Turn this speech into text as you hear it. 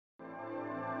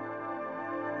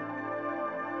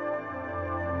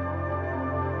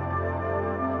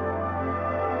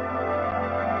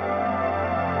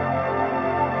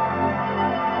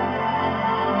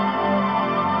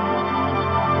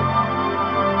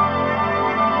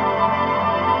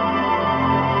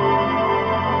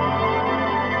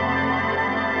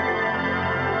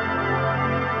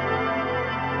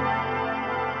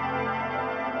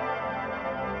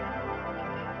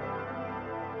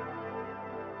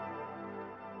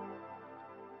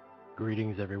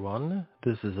Greetings, everyone.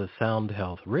 This is a Sound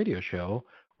Health radio show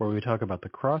where we talk about the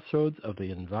crossroads of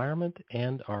the environment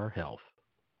and our health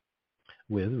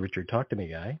with Richard Talk to Me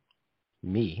Guy,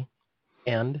 me,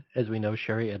 and as we know,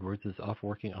 Sherry Edwards is off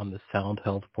working on the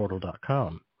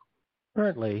soundhealthportal.com.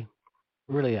 Currently,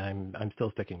 really, I'm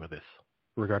still sticking with this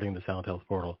regarding the Sound Health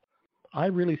Portal. I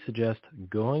really suggest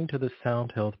going to the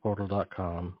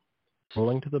soundhealthportal.com,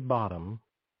 scrolling to the bottom,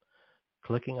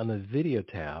 clicking on the video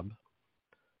tab,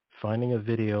 finding a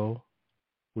video,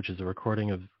 which is a recording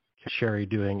of Sherry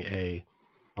doing a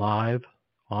live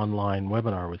online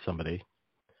webinar with somebody,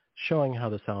 showing how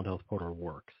the Sound Health Portal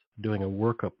works, doing a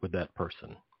workup with that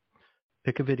person.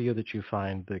 Pick a video that you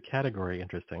find the category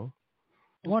interesting.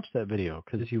 Watch that video,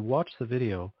 because as you watch the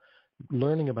video,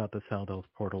 learning about the Sound Health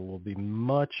Portal will be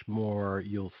much more,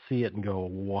 you'll see it and go,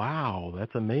 wow,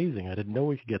 that's amazing. I didn't know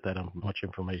we could get that much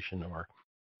information, or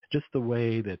just the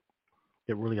way that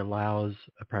it really allows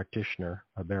a practitioner,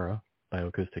 a BERA,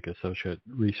 Bioacoustic Associate,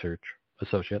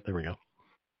 there we go.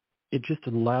 It just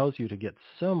allows you to get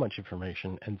so much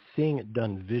information, and seeing it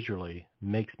done visually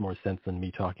makes more sense than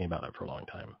me talking about it for a long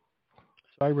time.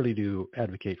 So I really do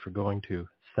advocate for going to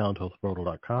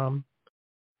soundhealthportal.com,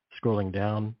 scrolling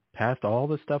down past all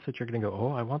the stuff that you're going to go,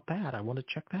 oh, I want that. I want to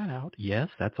check that out. Yes,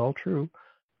 that's all true.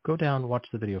 Go down, watch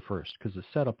the video first, because the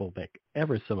setup will make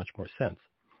ever so much more sense.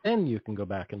 Then you can go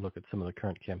back and look at some of the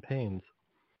current campaigns,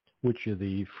 which are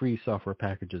the free software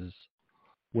packages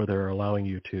where they're allowing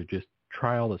you to just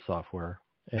trial the software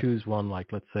and choose one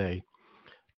like, let's say,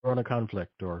 Corona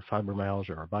Conflict or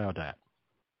Fibromyalgia or Biodat.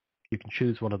 You can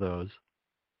choose one of those,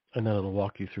 and then it'll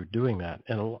walk you through doing that,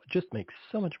 and it'll just make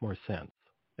so much more sense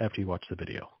after you watch the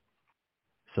video.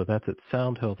 So that's at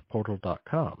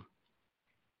soundhealthportal.com.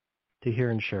 To hear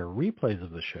and share replays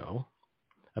of the show,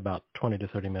 about 20 to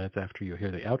 30 minutes after you hear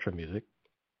the outro music,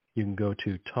 you can go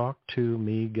to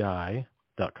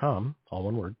talktomeguy.com, all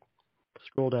one word.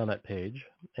 Scroll down that page,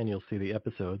 and you'll see the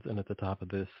episodes, and at the top of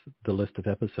this, the list of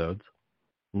episodes.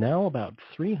 Now about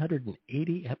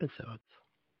 380 episodes,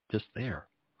 just there.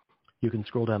 You can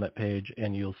scroll down that page,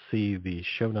 and you'll see the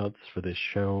show notes for this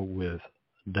show with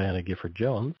Diana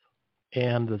Gifford-Jones,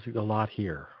 and there's a lot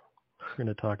here. We're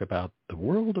going to talk about the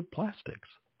world of plastics.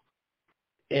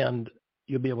 And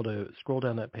you'll be able to scroll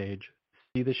down that page,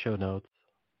 see the show notes,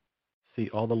 see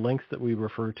all the links that we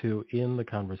refer to in the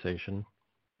conversation,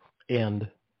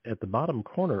 and at the bottom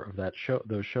corner of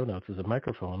those show notes is a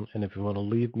microphone, and if you want to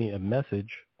leave me a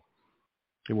message,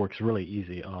 it works really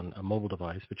easy on a mobile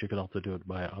device, but you can also do it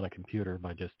on a computer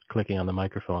by just clicking on the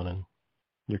microphone, and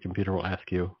your computer will ask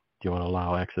you, do you want to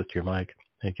allow access to your mic?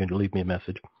 And you can leave me a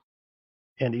message.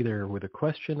 And either with a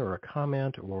question or a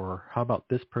comment, or how about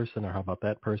this person or how about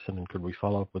that person, and could we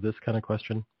follow up with this kind of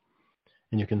question?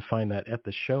 And you can find that at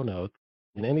the show notes,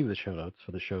 in any of the show notes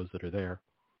for the shows that are there.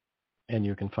 And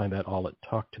you can find that all at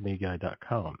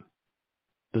talktomeguy.com.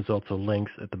 There's also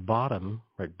links at the bottom,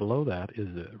 right below that,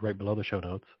 right below the show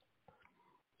notes,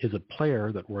 is a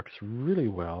player that works really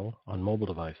well on mobile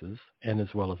devices and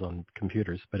as well as on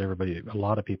computers. But a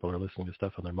lot of people are listening to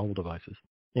stuff on their mobile devices.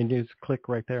 And you just click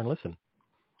right there and listen.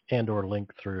 And or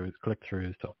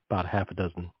click-throughs to about half a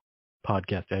dozen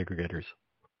podcast aggregators,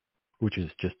 which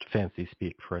is just fancy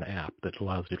speak for an app that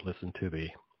allows you to listen to the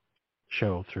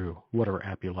show through whatever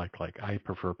app you like I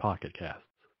prefer Pocket Casts.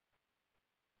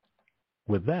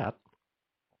 With that,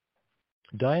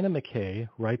 Diana MacKay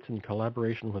writes in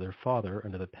collaboration with her father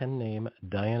under the pen name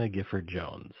Diana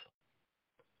Gifford-Jones.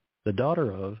 The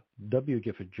daughter of W.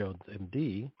 Gifford-Jones,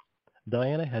 M.D.,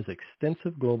 Diana has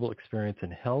extensive global experience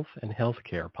in health and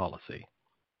healthcare policy.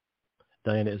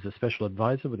 Diana is a special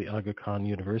advisor with the Aga Khan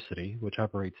University, which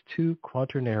operates 2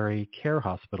 quaternary care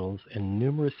hospitals and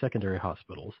numerous secondary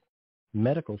hospitals,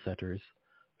 medical centers,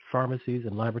 pharmacies,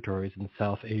 and laboratories in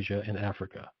South Asia and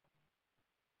Africa.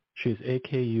 She is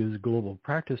AKU's Global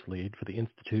Practice Lead for the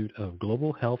Institute of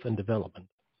Global Health and Development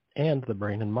and the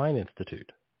Brain and Mind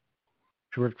Institute.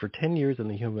 She worked for 10 years in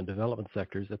the human development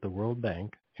sectors at the World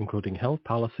Bank, including health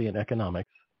policy and economics,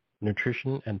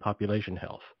 nutrition, and population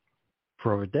health.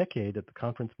 For over a decade at the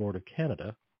Conference Board of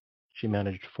Canada, she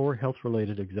managed 4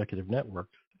 health-related executive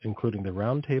networks, including the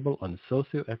Roundtable on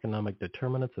Socio-Economic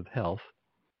Determinants of Health,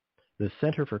 the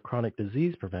Center for Chronic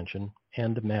Disease Prevention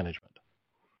and Management,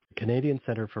 the Canadian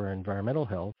Center for Environmental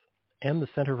Health, and the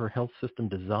Center for Health System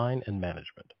Design and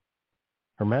Management.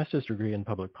 Her master's degree in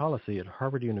public policy at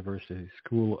Harvard University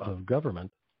School of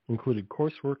Government included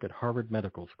coursework at Harvard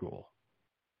Medical School.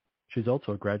 She's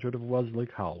also a graduate of Wellesley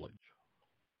College.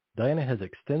 Diana has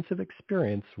extensive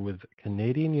experience with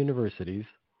Canadian universities,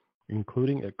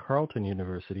 including at Carleton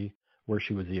University, where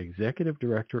she was the executive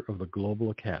director of the Global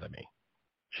Academy.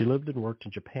 She lived and worked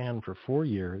in Japan for 4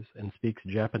 years and speaks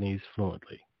Japanese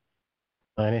fluently.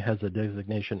 Diana has a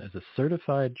designation as a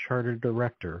Certified Chartered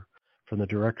Director from the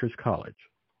Directors College,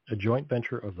 a joint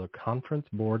venture of the Conference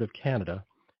Board of Canada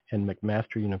and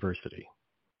McMaster University.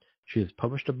 She has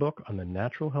published a book on the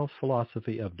natural health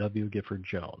philosophy of W.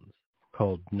 Gifford-Jones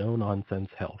called No Nonsense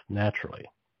Health, Naturally.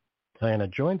 Diana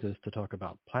joins us to talk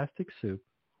about plastic soup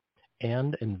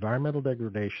and environmental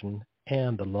degradation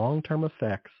and the long-term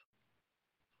effects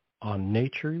on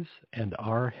nature's and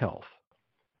our health.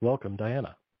 Welcome,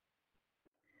 Diana.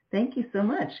 Thank you so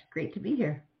much. Great to be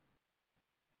here.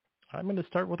 I'm going to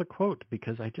start with a quote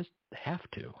because I just have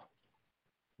to.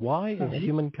 Why is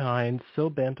humankind so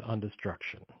bent on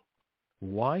destruction?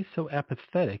 Why so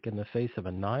apathetic in the face of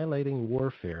annihilating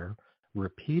warfare,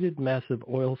 repeated massive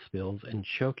oil spills, and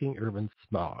choking urban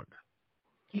smog?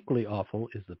 Equally awful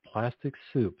is the plastic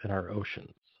soup in our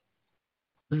oceans.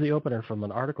 This is the opener from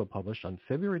an article published on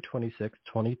February 26,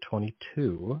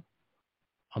 2022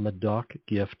 on the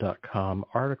docgift.com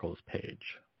articles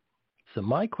page. So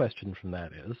my question from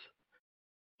that is,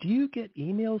 do you get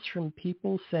emails from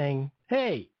people saying,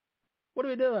 hey, what are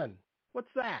we doing?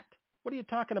 What's that? What are you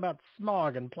talking about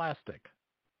smog and plastic?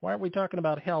 Why aren't we talking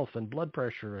about health and blood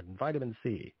pressure and vitamin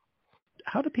C?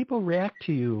 How do people react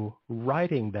to you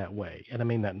writing that way? And I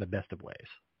mean that in the best of ways.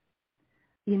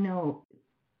 You know,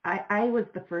 I was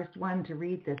the first one to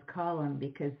read this column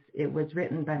because it was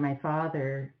written by my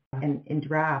father and in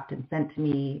draft and sent to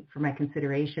me for my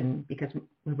consideration because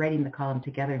we're writing the column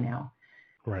together now.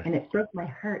 Right. And it broke my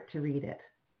heart to read it.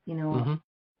 You know,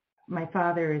 my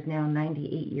father is now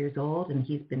 98 years old and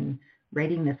he's been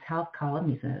writing this health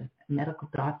column. He's a medical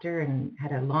doctor and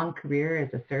had a long career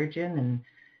as a surgeon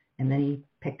and then he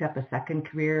picked up a second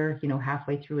career, you know,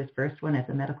 halfway through his first one as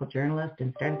a medical journalist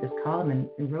and started this column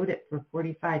and wrote it for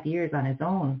 45 years on his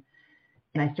own.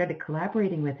 And I started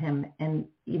collaborating with him. And,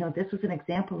 you know, this was an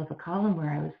example of a column where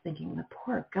I was thinking, the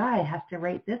poor guy has to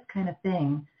write this kind of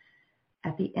thing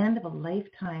at the end of a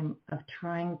lifetime of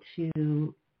trying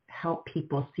to help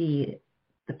people see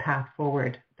the path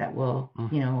forward that will,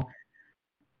 you know,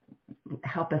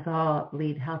 help us all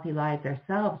lead healthy lives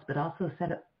ourselves, but also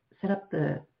set up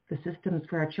the systems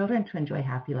for our children to enjoy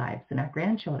happy lives and our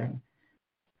grandchildren.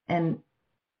 And,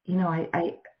 you know,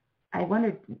 I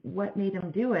wondered what made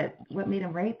him do it, what made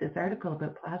him write this article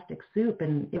about plastic soup.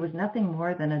 And it was nothing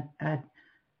more than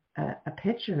a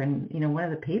picture in, you know, one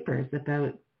of the papers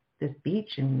about this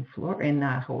beach in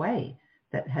Hawaii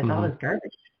that has all this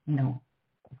garbage, you know.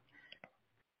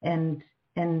 And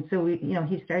so we, you know,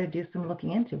 he started to do some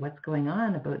looking into what's going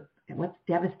on about what's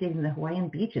devastating the Hawaiian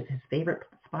beaches, his favorite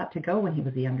spot to go when he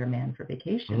was a younger man for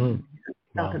vacation.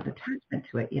 He felt his attachment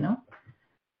to it, you know.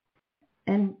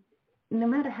 And no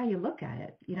matter how you look at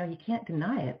it, you know, you can't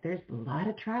deny it. There's a lot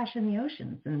of trash in the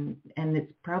oceans, and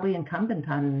it's probably incumbent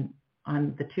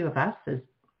on the two of us as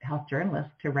health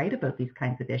journalists to write about these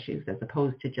kinds of issues as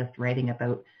opposed to just writing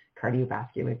about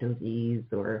cardiovascular disease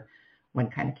or one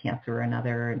kind of cancer or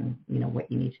another, and, you know, what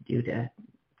you need to do to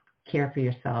care for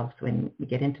yourselves when you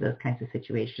get into those kinds of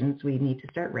situations. We need to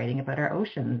start writing about our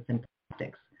oceans and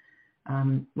plastics,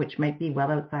 which might be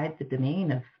well outside the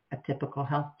domain of a typical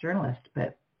health journalist,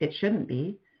 but it shouldn't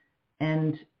be.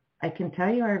 And I can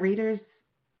tell you our readers,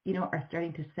 you know, are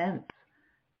starting to sense,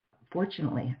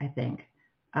 fortunately, I think,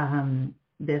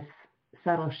 this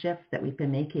subtle shift that we've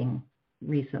been making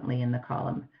recently in the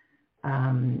column.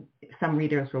 Some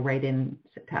readers will write in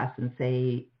to us and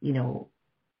say, you know,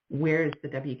 where's the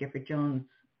W. Gifford-Jones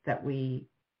that we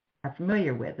are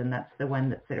familiar with? And that's the one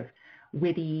that's sort of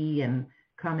witty and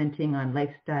commenting on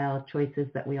lifestyle choices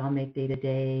that we all make day to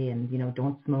day and, you know,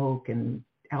 don't smoke and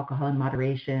alcohol in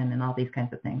moderation and all these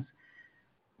kinds of things.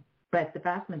 But the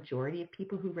vast majority of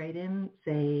people who write in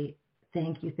say,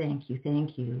 thank you, thank you,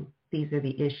 thank you. These are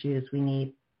the issues we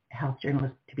need health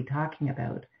journalists to be talking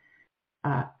about.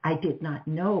 I did not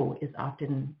know is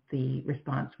often the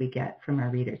response we get from our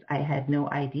readers. I had no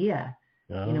idea,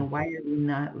 you know, why are we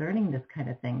not learning this kind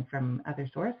of thing from other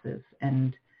sources?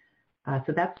 And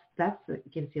so that's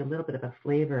gives you a little bit of a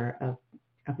flavor of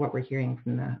what we're hearing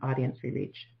from the audience we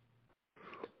reach.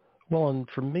 Well, and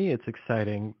for me, it's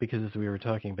exciting because as we were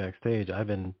talking backstage, I've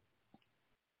been,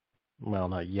 well,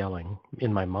 not yelling,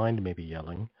 in my mind maybe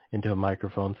yelling, into a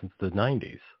microphone since the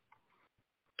 90s.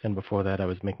 And before that, I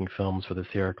was making films for the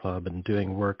Sierra Club and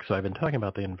doing work. So I've been talking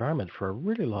about the environment for a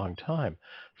really long time.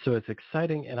 So it's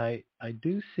exciting. And I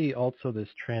do see also this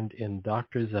trend in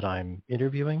doctors that I'm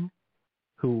interviewing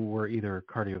who were either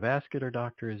cardiovascular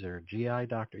doctors or GI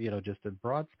doctors, you know, just a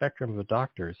broad spectrum of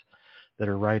doctors that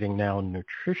are writing now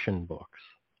nutrition books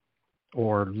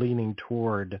or leaning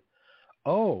toward,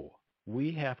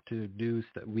 we have to do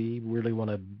that. We really want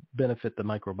to benefit the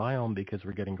microbiome because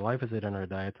we're getting glyphosate in our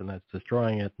diets and that's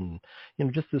destroying it. And,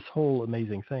 just this whole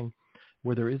amazing thing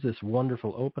where there is this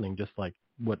wonderful opening, just like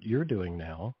what you're doing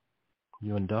now,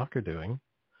 you and Doc are doing,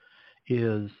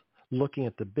 is looking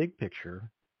at the big picture,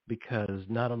 because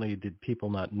not only did people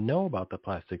not know about the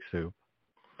plastic soup,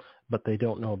 but they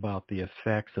don't know about the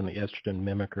effects and the estrogen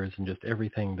mimickers and just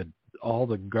everything, that all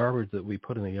the garbage that we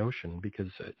put in the ocean, because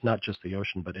not just the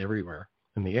ocean, but everywhere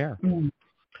in the air. Mm.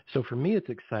 So for me, it's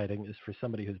exciting is for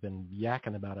somebody who's been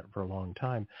yakking about it for a long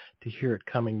time to hear it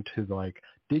coming to like,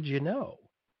 did you know?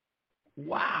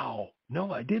 Wow.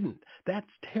 No, I didn't. That's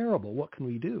terrible. What can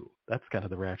we do? That's kind of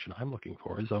the reaction I'm looking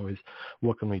for, is always,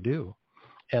 what can we do?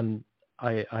 And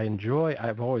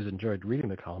I've always enjoyed reading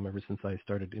the column ever since I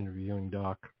started interviewing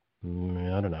Doc, I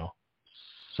don't know,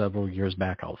 several years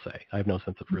back, I'll say. I have no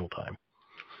sense of real time.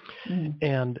 Mm.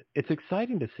 And it's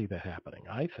exciting to see that happening,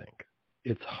 I think.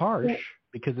 It's harsh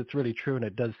because it's really true, and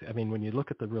it does, I mean, when you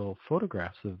look at the real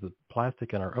photographs of the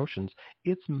plastic in our oceans,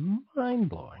 it's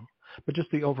mind-blowing. But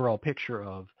just the overall picture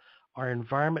of our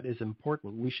environment is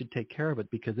important. We should take care of it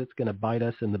because it's going to bite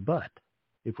us in the butt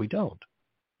if we don't.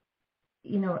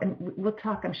 And we'll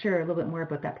talk, I'm sure, a little bit more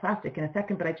about that plastic in a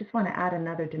second, but I just want to add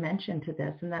another dimension to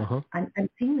this, and that's I'm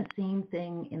seeing the same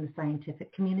thing in the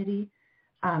scientific community.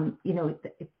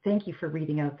 Thank you for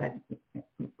reading out that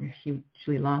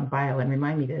hugely long bio and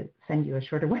remind me to send you a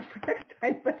shorter one for next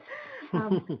time. But,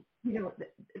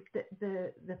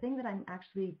 the thing that I'm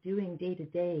actually doing day to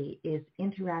day is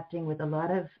interacting with a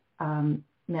lot of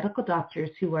medical doctors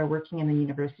who are working in the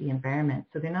university environment.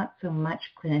 So they're not so much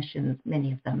clinicians,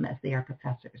 many of them, as they are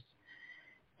professors.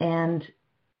 And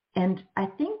I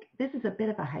think this is a bit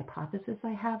of a hypothesis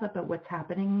I have about what's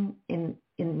happening in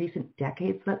recent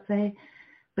decades, let's say.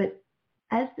 But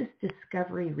as this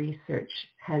discovery research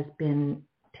has been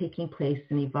taking place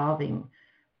and evolving,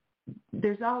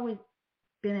 there's always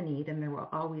been a need, and there will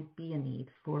always be a need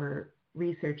for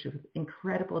research with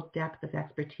incredible depth of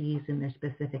expertise in their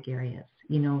specific areas.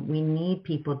 We need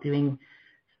people doing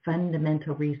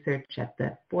fundamental research at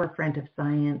the forefront of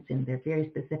science in their very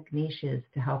specific niches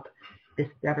to help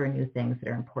discover new things that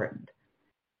are important.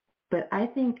 But I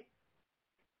think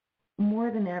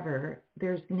more than ever,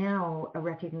 there's now a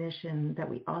recognition that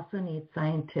we also need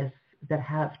scientists that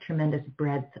have tremendous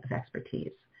breadth of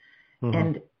expertise. Mm-hmm.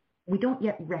 And we don't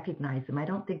yet recognize them. I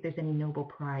don't think there's any Nobel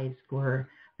Prize for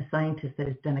a scientist that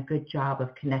has done a good job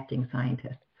of connecting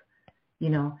scientists,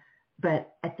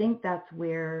 But I think that's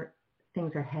where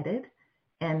things are headed.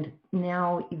 And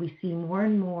now we see more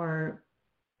and more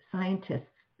scientists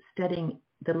studying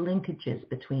the linkages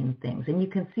between things. And you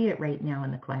can see it right now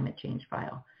in the climate change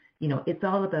file. It's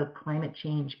all about climate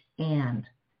change and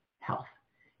health.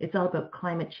 It's all about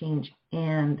climate change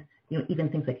and, even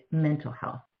things like mental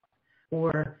health,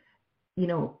 or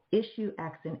issue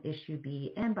X and issue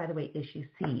B, and by the way, issue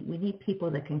C. We need people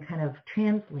that can kind of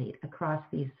translate across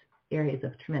these areas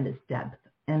of tremendous depth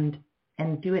and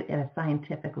do it at a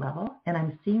scientific level. And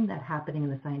I'm seeing that happening in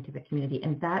the scientific community,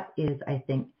 and that is, I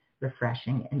think,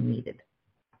 refreshing and needed.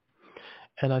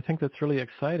 And I think that's really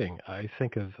exciting. I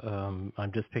think of,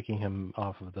 I'm just picking him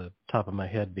off of the top of my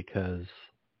head because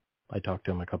I talked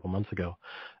to him a couple months ago,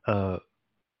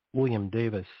 William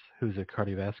Davis, who's a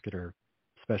cardiovascular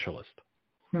specialist.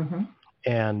 Mm-hmm.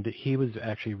 And he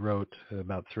actually wrote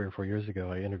about 3 or 4 years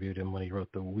ago, I interviewed him when he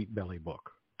wrote the Wheat Belly book,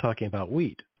 talking about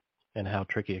wheat and how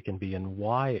tricky it can be and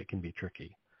why it can be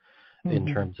tricky in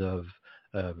terms of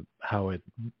how it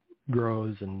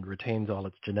grows and retains all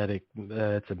its genetic,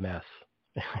 it's a mess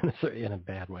in a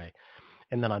bad way.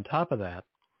 And then on top of that,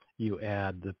 you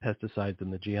add the pesticides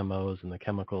and the GMOs and the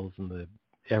chemicals and the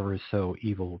ever so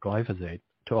evil glyphosate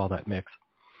to all that mix.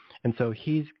 And so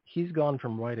he's gone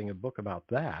from writing a book about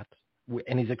that,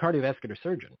 and he's a cardiovascular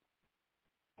surgeon.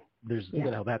 There's,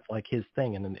 that's like his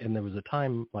thing. And there was a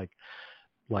time like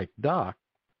Doc,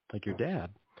 like your dad,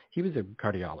 he was a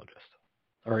cardiologist,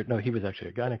 or no, he was actually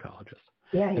a gynecologist.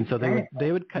 Yeah. And so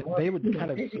they would kind of they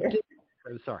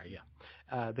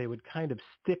would kind of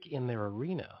stick in their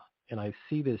arena. And I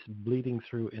see this bleeding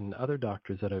through in other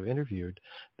doctors that I've interviewed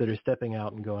that are stepping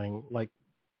out and going, like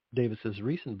Davis's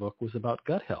recent book was about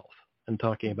gut health and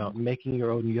talking about making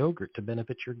your own yogurt to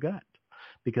benefit your gut.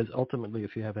 Because ultimately,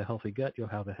 if you have a healthy gut, you'll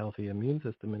have a healthy immune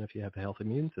system. And if you have a healthy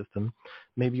immune system,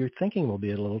 maybe your thinking will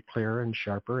be a little clearer and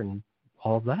sharper and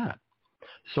all of that.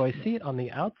 So I see it on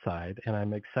the outside, and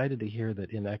I'm excited to hear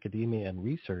that in academia and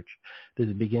research,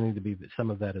 there's beginning to be some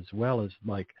of that as well, as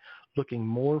like looking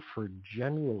more for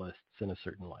generalists in a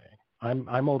certain way.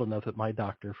 I'm old enough that my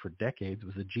doctor for decades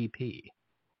was a GP.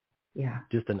 Yeah.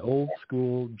 Just an old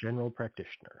school general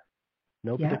practitioner.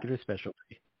 no Yeah. particular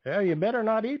specialty. Yeah, you better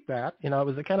not eat that. It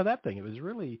was a kind of that thing. It was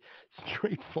really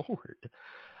straightforward.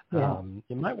 Yeah.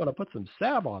 You might want to put some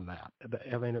salve on that.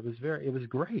 I mean, it was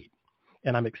great.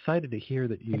 And I'm excited to hear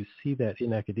that you see that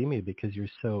in academia because you're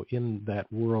so in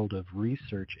that world of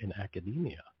research in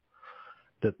academia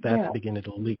that's Yeah. beginning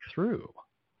to leak through.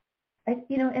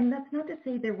 And that's not to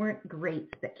say there weren't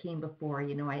greats that came before.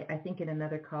 I think in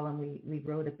another column we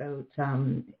wrote about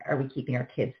are we keeping our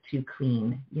kids too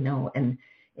clean? And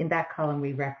in that column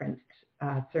we referenced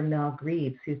Sir Mel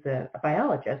Greaves, who's a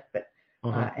biologist, but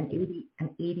an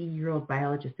 80-year-old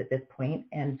biologist at this point,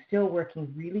 and still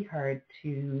working really hard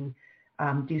to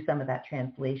do some of that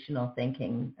translational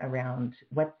thinking around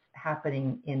what's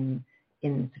happening in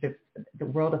sort of the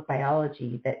world of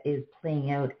biology that is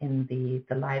playing out in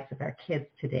the lives of our kids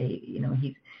today.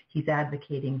 He's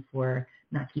advocating for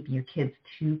not keeping your kids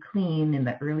too clean in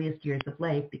the earliest years of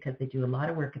life because they do a lot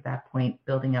of work at that point,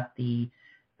 building up the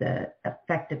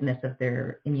effectiveness of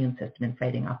their immune system and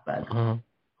fighting off bugs.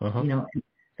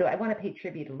 So I want to pay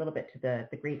tribute a little bit to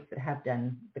the greats that have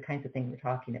done the kinds of things we're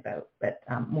talking about, but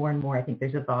more and more I think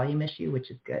there's a volume issue, which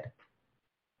is good.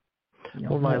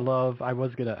 I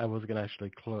was gonna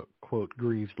actually quote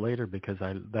Greaves later because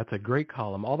that's a great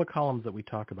column. All the columns that we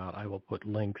talk about, I will put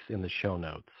links in the show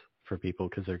notes for people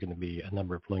because there are going to be a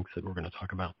number of links that we're going to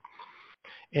talk about.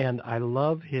 And I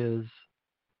love his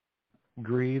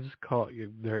Greaves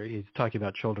he's talking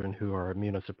about children who are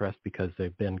immunosuppressed because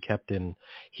they've been kept in,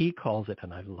 he calls it,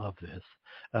 and I love this,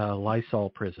 Lysol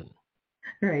prison.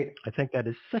 Right. I think that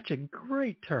is such a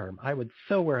great term. I would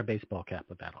so wear a baseball cap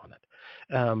with that on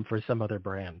it for some other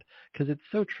brand because it's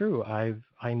so true.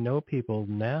 I know people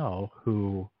now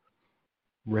who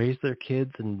raise their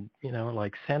kids and,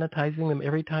 like sanitizing them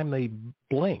every time they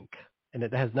blink. And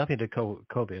it has nothing to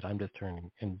COVID. I'm just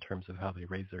turning in terms of how they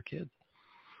raise their kids.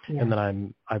 Yeah. And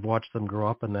then I've watched them grow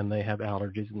up and then they have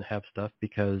allergies and have stuff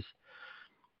because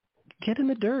get in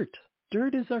the dirt.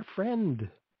 Dirt is our friend.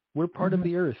 We're part of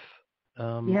the earth.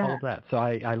 All of that. So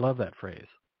I love that phrase.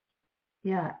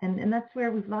 Yeah, and that's where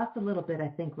we've lost a little bit, I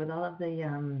think, with all of our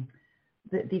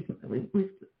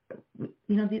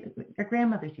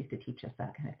grandmothers used to teach us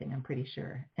that kind of thing, I'm pretty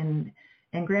sure. And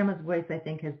grandma's voice, I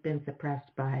think, has been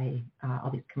suppressed by all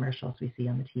these commercials we see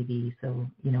on the TV. So,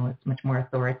 it's much more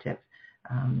authoritative.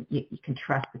 You can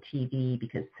trust the TV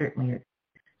because certainly there's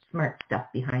smart stuff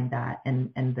behind that.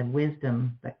 And the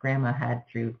wisdom that grandma had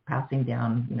through passing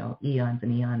down, eons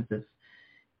and eons of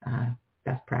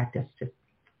best practice, just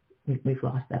we've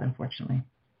lost that, unfortunately.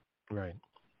 Right.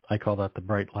 I call that the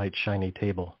bright light, shiny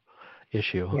table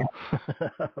issue.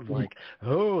 Yeah. Like,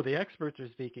 the experts are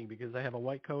speaking because they have a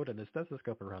white coat and a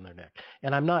stethoscope around their neck.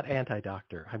 And I'm not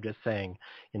anti-doctor. I'm just saying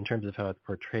in terms of how it's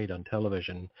portrayed on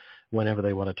television, whenever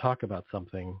they want to talk about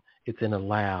something, it's in a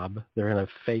lab. They're in a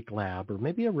fake lab or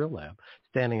maybe a real lab,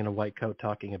 standing in a white coat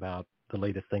talking about the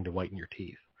latest thing to whiten your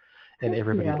teeth. And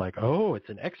everybody's like, oh, it's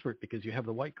an expert because you have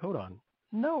the white coat on.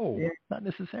 No, not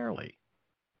necessarily.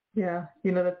 Yeah,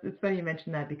 it's funny you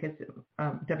mentioned that because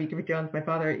Gifford-Jones, my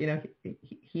father,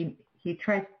 he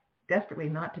tries desperately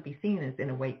not to be seen as in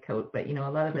a white coat, but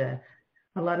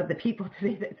a lot of the people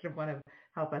today that sort of want to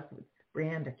help us with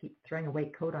brand or keep throwing a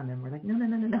white coat on them, we're like, no,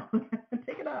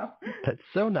 take it off. That's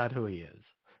so not who he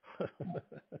is.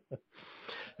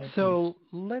 So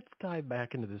let's dive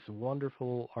back into this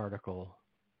wonderful article.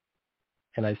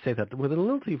 And I say that with a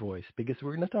lilty voice because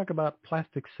we're going to talk about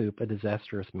plastic soup, a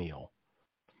disastrous meal.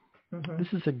 Mm-hmm.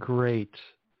 This is a great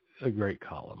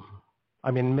column.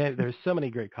 I mean, there's so many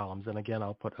great columns, and again,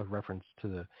 I'll put a reference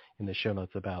in the show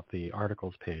notes about the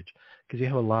articles page because you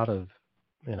have a lot of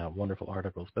wonderful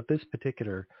articles. But this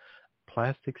particular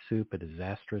plastic soup, a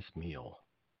disastrous meal,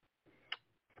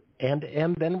 and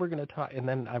then we're going to talk, and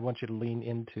then I want you to lean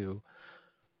into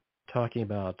talking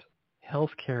about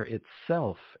healthcare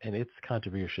itself and its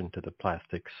contribution to the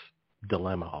plastics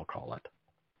dilemma, I'll call it.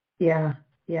 Yeah.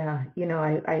 Yeah,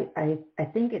 I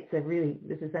think this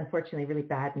is unfortunately really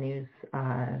bad news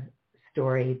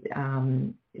story.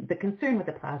 The concern with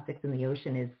the plastics in the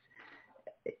ocean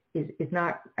is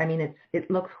not, it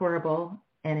looks horrible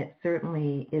and it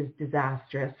certainly is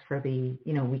disastrous for we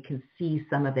can see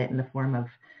some of it in the form of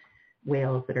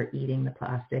whales that are eating the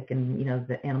plastic and,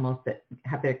 the animals that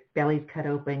have their bellies cut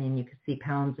open and you can see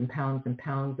pounds and pounds and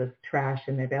pounds of trash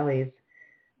in their bellies.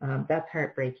 That's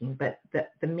heartbreaking. But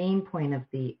the main point of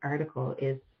the article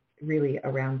is really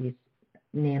around these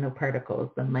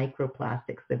nanoparticles, the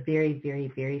microplastics, the very,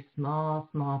 very, very small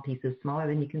pieces, smaller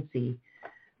than you can see,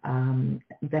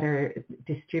 that are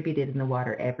distributed in the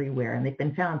water everywhere. And they've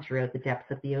been found throughout the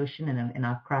depths of the ocean and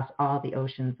across all the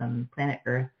oceans on planet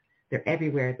Earth. They're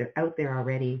everywhere. They're out there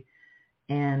already.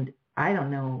 And I don't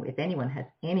know if anyone has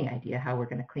any idea how we're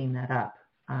going to clean that up.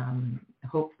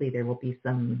 Hopefully there will be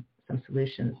some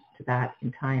solutions to that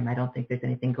in time. I don't think there's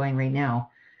anything going right now.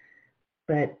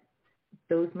 But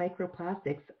those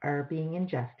microplastics are being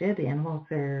ingested. The animals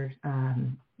are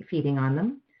feeding on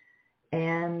them.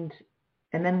 And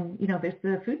then, there's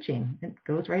the food chain. It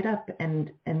goes right up.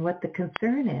 And what the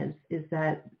concern is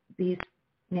that these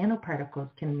nanoparticles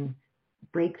can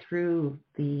break through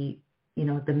the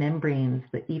membranes,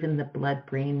 even the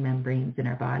blood-brain membranes in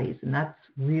our bodies. And that's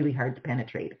really hard to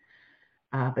penetrate.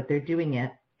 But they're doing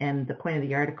it. And the point of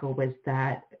the article was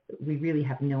that we really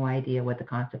have no idea what the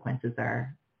consequences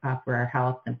are for our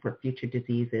health and for future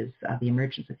diseases, the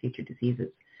emergence of future diseases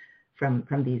from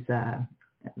these, the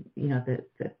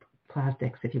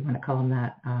plastics, if you want to call them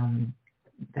that,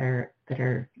 that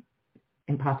are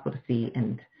impossible to see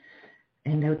and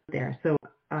out there. So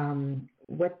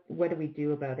what do we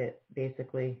do about it,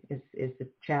 basically, is the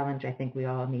challenge I think we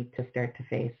all need to start to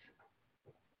face.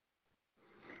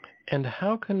 And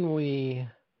how can we...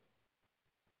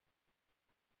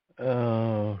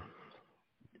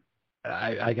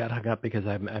 I got hung up because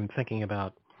I'm thinking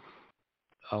about,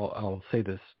 I'll say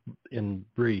this in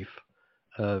brief,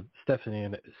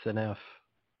 Stephanie Seneff,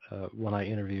 when I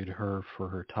interviewed her for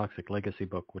her Toxic Legacy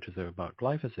book, which is about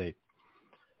glyphosate,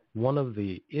 one of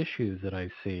the issues that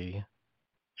I see,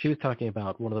 she was talking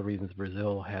about one of the reasons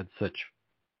Brazil had such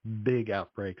big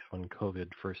outbreaks when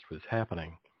COVID first was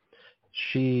happening.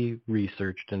 She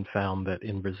researched and found that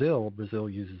in Brazil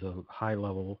uses a high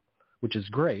level, which is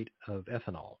great, of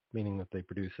ethanol, meaning that they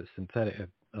produce a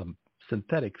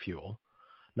synthetic fuel,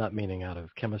 not meaning out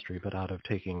of chemistry, but out of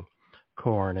taking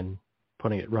corn and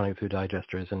putting it running through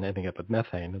digesters and ending up with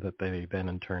methane that they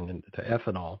then turn into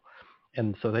ethanol.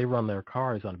 And so they run their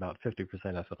cars on about 50%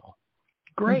 ethanol.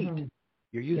 Great. Mm-hmm.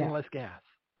 You're using less gas.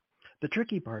 The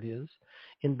tricky part is,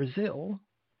 in Brazil,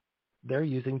 they're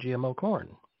using GMO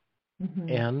corn. Mm-hmm.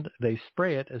 And they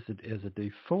spray it as a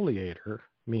defoliator,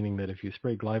 meaning that if you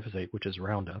spray glyphosate, which is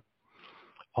Roundup,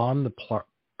 on the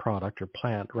product or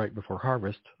plant right before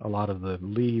harvest, a lot of the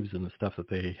leaves and the stuff that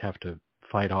they have to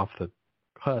fight off the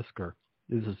husk, or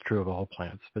this is true of all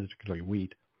plants, particularly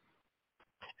wheat,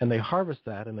 and they harvest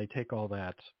that and they take all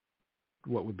that,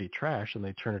 what would be trash, and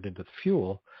they turn it into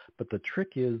fuel. But the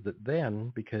trick is that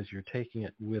then, because you're taking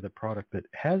it with a product that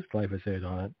has glyphosate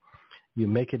on it, you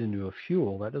make it into a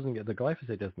fuel. The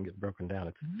glyphosate doesn't get broken down.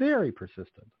 It's very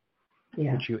persistent.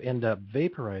 Yeah. But you end up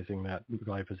vaporizing that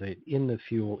glyphosate in the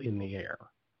fuel in the air.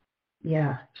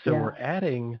 Yeah. So we're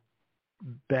adding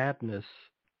badness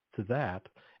to that.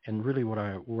 And really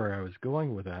where I was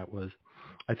going with that was,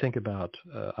 I think about,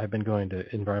 I've been going to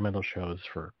environmental shows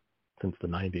since the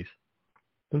 90s,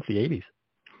 since the 80s.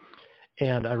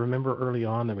 And I remember early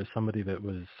on there was somebody that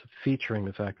was featuring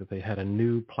the fact that they had a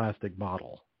new plastic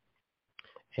bottle.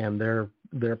 And their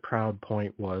proud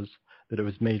point was that it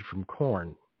was made from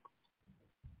corn.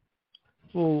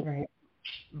 Well, right.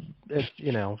 It's,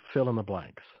 fill in the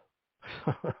blanks.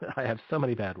 I have so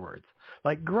many bad words.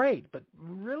 Like, great, but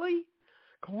really?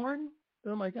 Corn?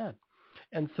 Oh, my God.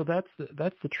 And so that's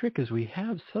the trick, is we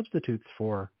have substitutes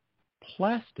for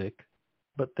plastic,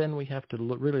 but then we have to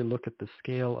really look at the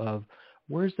scale of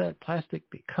where's that plastic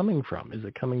coming from? Is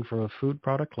it coming from a food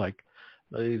product like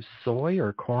soy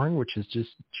or corn, which is just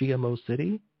GMO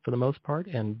city for the most part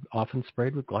and often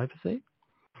sprayed with glyphosate?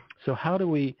 So how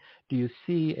do you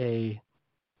see a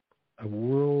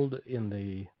world in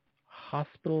the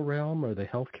hospital realm or the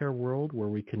healthcare world where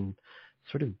we can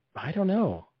sort of, I don't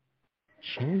know,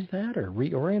 change that or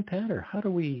reorient that, or how do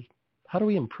we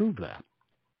improve that?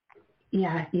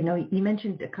 Yeah, you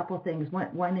mentioned a couple of things.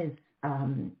 One is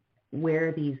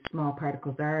where these small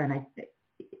particles are, and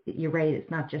you're right, it's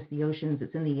not just the oceans,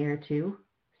 it's in the air too.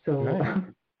 So, right.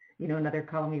 Another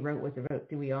column we wrote was about,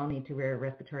 do we all need to wear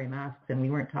respiratory masks? And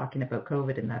we weren't talking about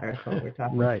COVID in that article. We're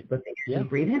talking right. about the air we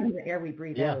breathe in and the air we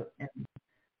breathe out.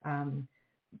 And,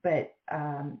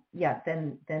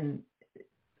 then,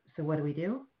 so what do we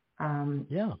do?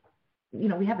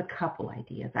 We have a couple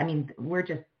ideas. I mean, we're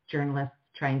just journalists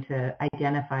trying to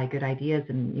identify good ideas,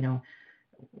 and,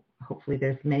 hopefully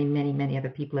there's many, many, many other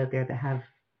people out there that have,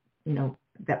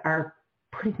 that are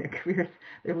putting their careers,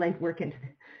 their life work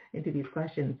into these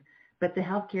questions. But the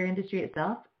healthcare industry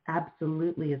itself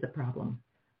absolutely is a problem.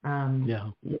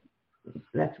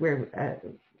 That's where,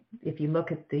 if you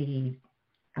look at the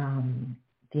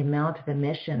amount of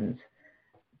emissions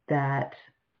that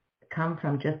come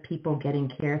from just people getting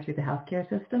care through the healthcare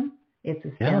system, it's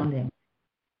astounding.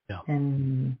 Yeah.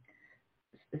 And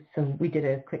so we did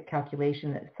a quick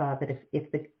calculation that saw that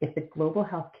if the global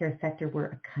healthcare sector were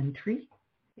a country,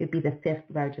 it'd be the 5th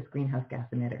largest greenhouse gas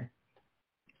emitter.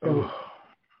 So,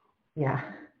 yeah.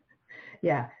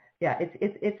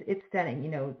 It's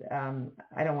stunning.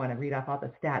 I don't want to read off all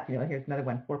the stats. Here's another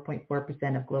one: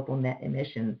 4.4% of global net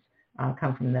emissions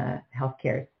come from the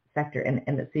healthcare sector, and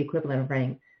it's the equivalent of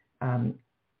running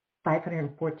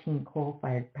 514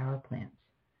 coal-fired power plants.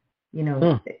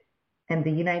 And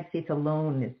the United States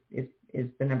alone is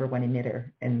the number one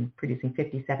emitter and producing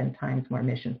 57 times more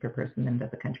emissions per person than does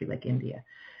a country like India.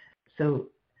 So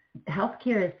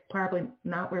healthcare is probably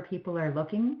not where people are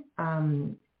looking,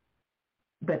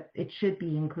 but it should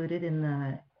be included in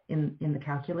the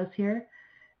calculus here.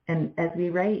 And as we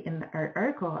write in our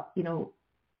article,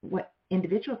 what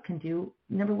individuals can do,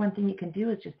 number one thing you can do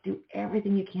is just do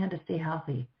everything you can to stay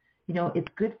healthy. It's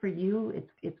good for you,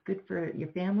 it's good for your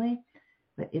family,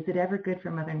 but is it ever good for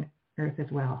Mother Earth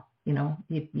as well?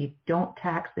 You don't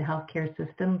tax the healthcare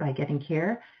system by getting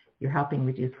care. You're helping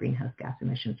reduce greenhouse gas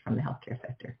emissions from the healthcare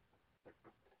sector.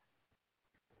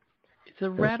 It's a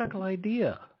radical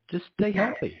idea. Just stay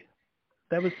healthy.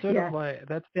 That was sort of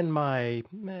that's been my,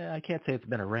 I can't say it's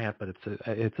been a rant, but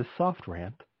it's a soft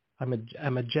rant.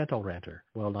 I'm a gentle ranter.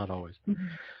 Well, not always,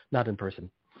 not in person.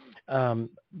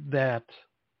 That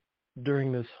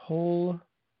during this whole,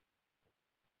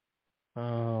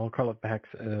 I'll call it back,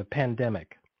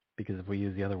 pandemic, because if we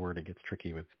use the other word, it gets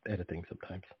tricky with editing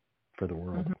sometimes for the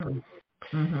world.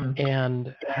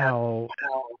 And how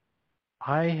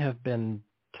I have been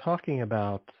talking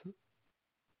about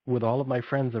with all of my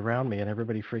friends around me and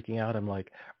everybody freaking out. I'm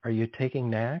like, are you taking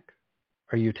NAC?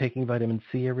 Are you taking vitamin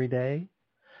C every day?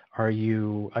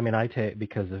 I take,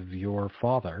 because of your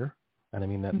father, and I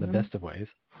mean that in the best of ways,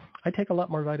 I take a lot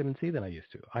more vitamin C than I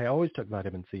used to. I always took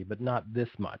vitamin C, but not this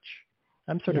much.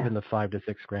 I'm sort of in the 5 to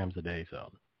 6 grams a day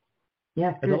zone.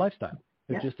 Yeah, as a lifestyle.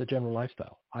 It's just a general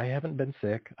lifestyle. I haven't been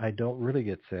sick. I don't really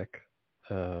get sick.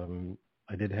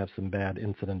 I did have some bad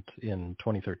incident in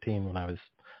 2013 when I was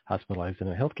hospitalized in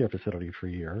a healthcare facility for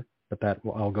a year, but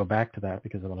I'll go back to that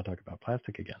because I want to talk about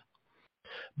plastic again.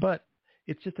 But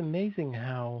it's just amazing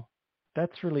how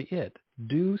that's really it.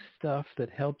 Do stuff that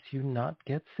helps you not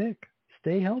get sick.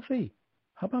 Stay healthy.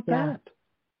 How about that?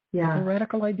 Yeah. It's a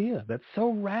radical idea. That's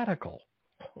so radical.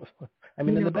 I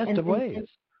mean, in the best of ways.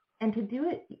 And to do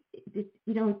it,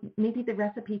 maybe the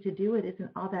recipe to do it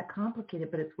isn't all that complicated,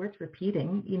 but it's worth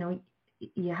repeating.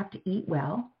 You have to eat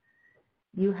well.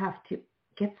 You have to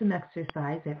get some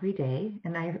exercise every day.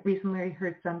 And I recently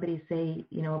heard somebody say,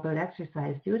 about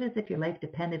exercise, do it as if your life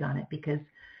depended on it, because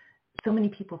so many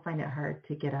people find it hard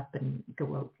to get up and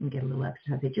go out and get a little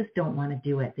exercise. They just don't want to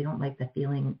do it. They don't like the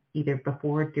feeling either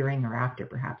before, during, or after,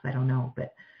 perhaps. I don't know.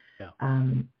 But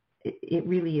it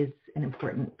really is an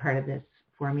important part of this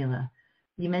formula.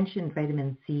 You mentioned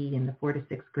vitamin C, and the 4 to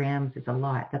 6 grams is a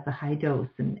lot. That's a high dose.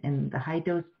 And the high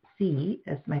dose C,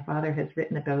 as my father has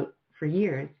written about for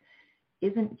years,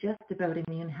 isn't just about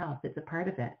immune health. It's a part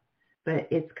of it. But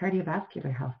it's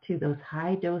cardiovascular health too. Those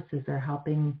high doses are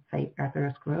helping fight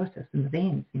atherosclerosis in the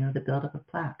veins, the buildup of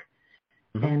plaque.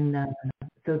 And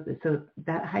so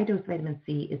that high dose vitamin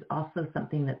C is also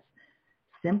something that's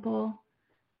simple,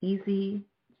 easy,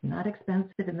 not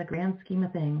expensive in the grand scheme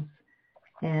of things.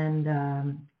 And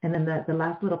then the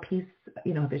last little piece,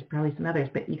 there's probably some others,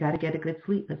 but you got to get a good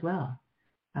sleep as well.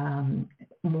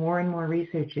 More and more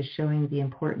research is showing the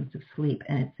importance of sleep,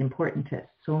 and it's important to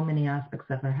so many aspects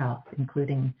of our health,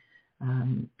 including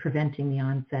preventing the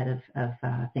onset of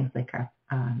things like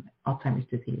Alzheimer's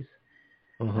disease.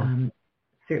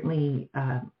 Certainly,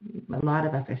 a lot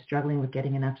of us are struggling with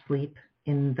getting enough sleep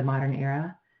in the modern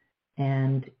era,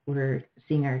 and we're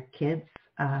seeing our kids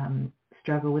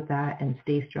struggle with that and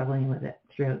stay struggling with it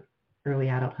throughout early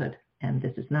adulthood. And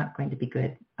this is not going to be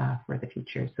good for the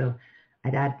future. So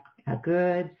I'd add a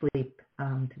good sleep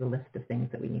to the list of things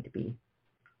that we need to be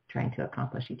trying to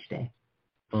accomplish each day.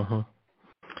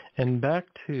 And back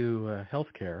to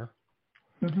healthcare.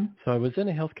 So I was in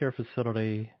a healthcare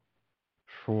facility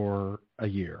for a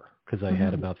year because I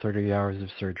had about 30 hours of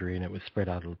surgery, and it was spread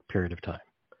out a period of time.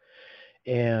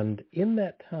 And in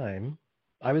that time,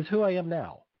 I was who I am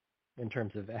now in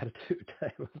terms of attitude.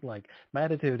 I was like, my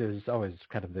attitude is always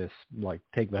kind of this, like,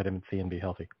 take vitamin C and be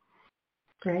healthy.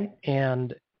 Right.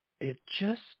 And it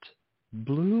just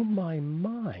blew my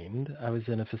mind. I was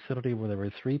in a facility where there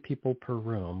were 3 people per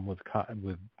room with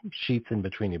sheets in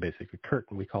between you, basically.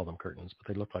 We call them curtains, but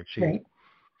they look like sheets. Right.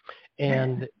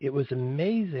 And it was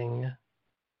amazing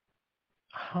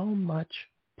how much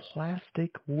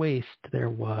plastic waste there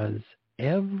was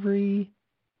every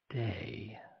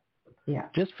day. Yeah.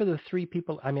 Just for the 3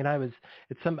 people. I mean, I was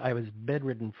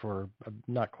bedridden for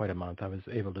not quite a month. I was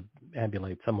able to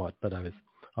ambulate somewhat, but I was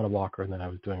on a walker, and then I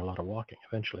was doing a lot of walking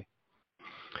eventually.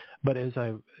 But it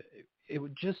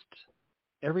would just,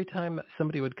 every time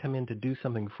somebody would come in to do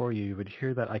something for you, you would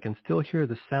hear that. I can still hear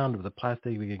the sound of the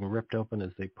plastic being ripped open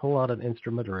as they pull out an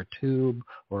instrument or a tube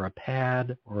or a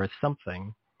pad or a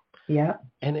something. Yeah.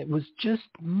 And it was just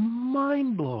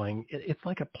mind-blowing. It's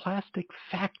like a plastic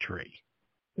factory.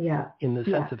 Yeah. In the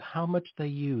sense of how much they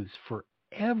use for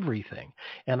everything.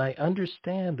 And I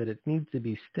understand that it needs to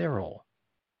be sterile.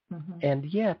 Mm-hmm. And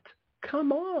yet,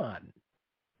 come on.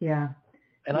 Yeah.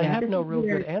 And I have no real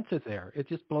good answer there. It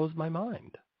just blows my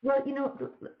mind. Well,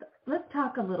 let's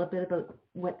talk a little bit about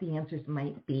what the answers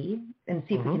might be and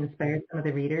see if we can inspire some of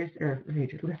the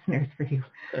listeners for you.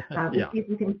 See if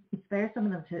we can inspire some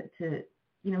of them to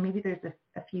maybe there's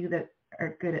a few that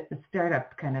are good at the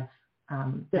startup kind of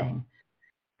thing.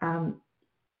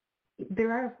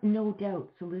 There are no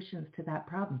doubt solutions to that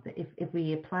problem. If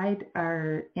we applied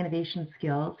our innovation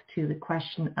skills to the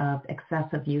question of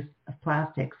excessive use of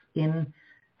plastics in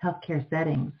healthcare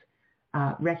settings,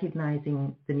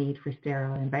 recognizing the need for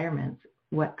sterile environments,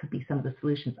 what could be some of the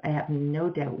solutions? I have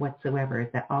no doubt whatsoever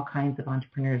that all kinds of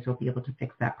entrepreneurs will be able to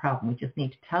fix that problem. We just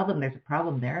need to tell them there's a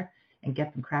problem there and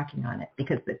get them cracking on it,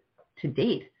 because to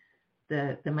date,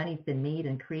 the money's been made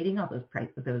in creating all those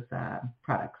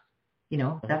products.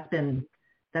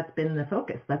 That's been the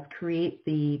focus. Let's create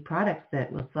the products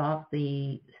that will solve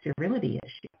the sterility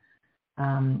issue,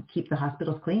 keep the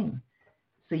hospitals clean.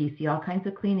 So you see all kinds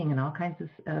of cleaning and all kinds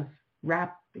of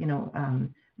wrap.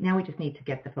 Now we just need to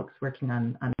get the folks working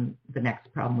on the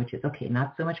next problem, which is, okay,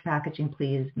 not so much packaging,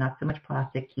 please, not so much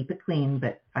plastic, keep it clean,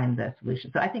 but find the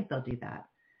solution. So I think they'll do that.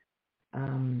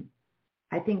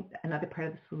 I think another part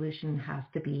of the solution has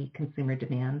to be consumer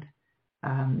demand.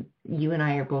 You and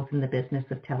I are both in the business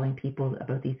of telling people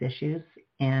about these issues,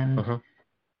 and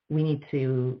we need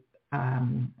to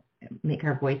make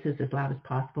our voices as loud as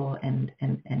possible and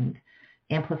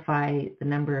amplify the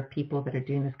number of people that are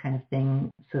doing this kind of thing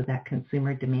so that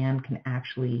consumer demand can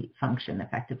actually function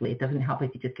effectively. It doesn't help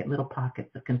if you just get little pockets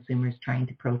of consumers trying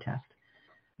to protest.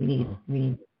 We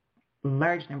need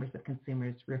large numbers of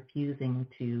consumers refusing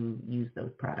to use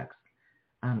those products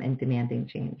and demanding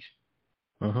change.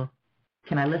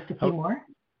 Can I list a few more?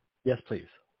 Yes, please.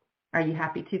 Are you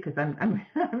happy to? Because I'm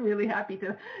really happy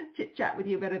to chit chat with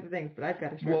you about other things, but I've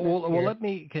got a short list here. Well,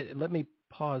 let me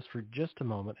pause for just a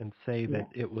moment and say that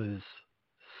it was,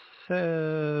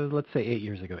 let's say 8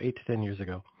 to 10 years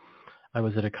ago. I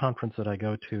was at a conference that I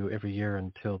go to every year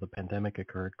until the pandemic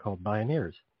occurred called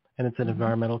Bioneers. And it's an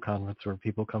environmental conference where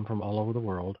people come from all over the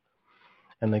world.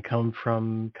 And they come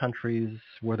from countries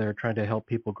where they're trying to help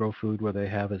people grow food, where they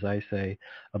have, as I say,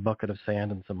 a bucket of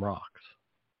sand and some rocks.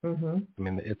 I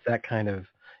mean, it's that kind of,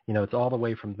 it's all the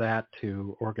way from that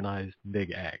to organized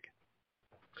big ag.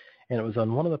 And it was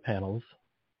on one of the panels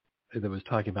that was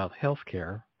talking about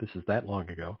healthcare. This is that long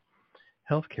ago,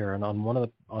 healthcare. And on one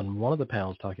of the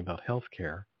panels talking about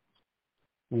healthcare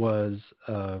was,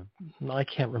 I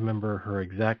can't remember her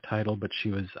exact title, but she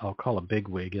was, I'll call a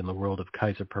bigwig in the world of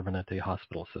Kaiser Permanente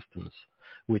hospital systems,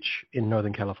 which in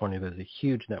Northern California, there's a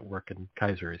huge network, and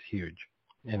Kaiser is huge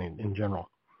and in general.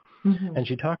 And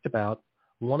she talked about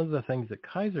one of the things that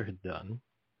Kaiser had done,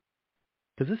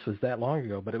 because this was that long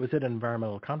ago, but it was at an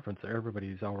environmental conference. So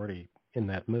everybody's already in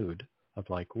that mood of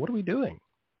like, what are we doing?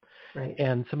 Right.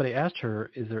 And somebody asked her,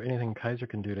 is there anything Kaiser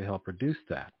can do to help reduce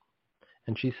that?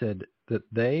 And she said that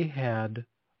they had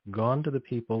gone to the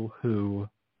people who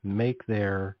make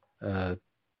their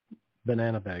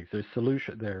banana bags, their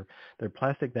solution, their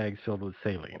plastic bags filled with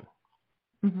saline.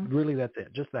 Really, that's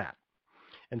it, just that.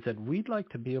 And said, we'd like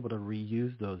to be able to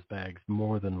reuse those bags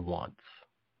more than once.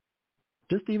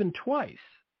 Just even twice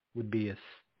would be a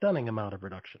stunning amount of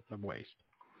reduction of waste.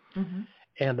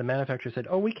 And the manufacturer said,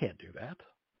 oh, we can't do that.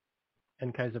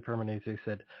 And Kaiser Permanente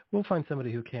said, we'll find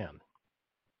somebody who can.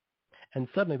 And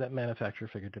suddenly that manufacturer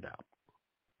figured it out.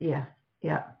 Yeah.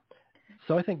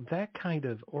 So I think that kind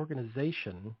of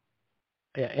organization,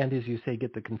 and as you say,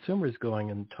 get the consumers going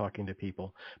and talking to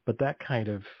people, but that kind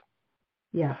of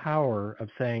power of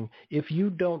saying, if you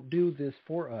don't do this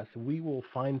for us, we will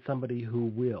find somebody who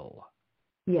will.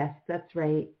 Yes, that's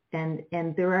right. And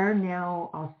there are now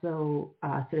also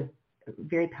sort of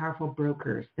very powerful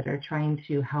brokers that are trying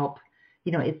to help.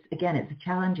 It's a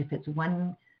challenge if it's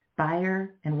one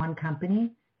buyer and one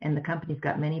company, and the company's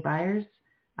got many buyers.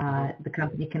 The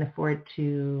company can afford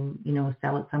to,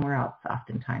 sell it somewhere else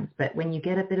oftentimes. But when you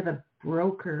get a bit of a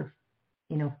broker,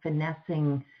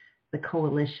 finessing the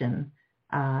coalition,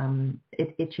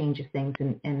 it changes things.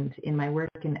 And in my work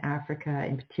in Africa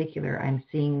in particular, I'm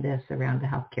seeing this around the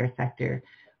healthcare sector,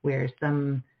 where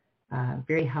some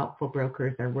very helpful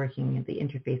brokers are working at the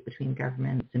interface between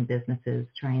governments and businesses,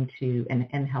 trying to,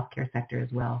 and healthcare sector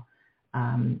as well,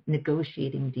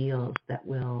 negotiating deals that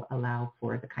will allow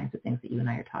for the kinds of things that you and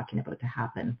I are talking about to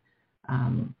happen.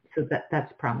 So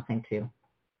that's promising too.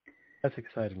 That's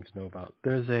exciting to know about.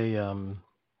 There's a,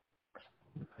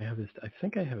 I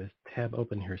think I have his tab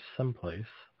open here someplace.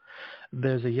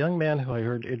 There's a young man who I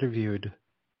heard interviewed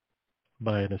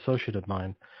by an associate of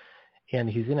mine, and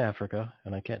he's in Africa,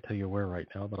 and I can't tell you where right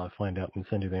now, but I'll find out and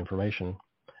send you the information.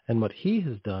 And what he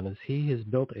has done is he has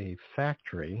built a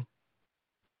factory,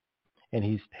 and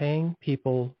he's paying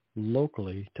people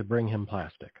locally to bring him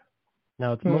plastic.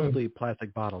 Now, it's mostly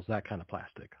plastic bottles, that kind of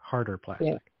plastic, harder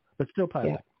plastic, but still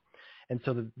plastic. Yeah. And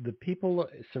so the people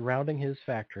surrounding his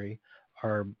factory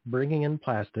are bringing in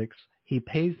plastics. He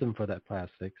pays them for that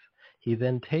plastics. He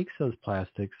then takes those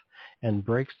plastics and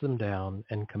breaks them down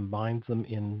and combines them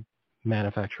in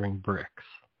manufacturing bricks.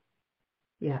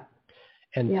 Yeah.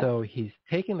 And so he's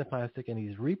taking the plastic and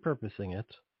he's repurposing it.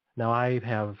 Now, I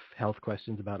have health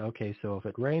questions about, okay, so if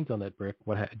it rains on that brick,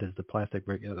 what does the plastic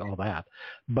brick, all that.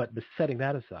 But setting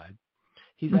that aside,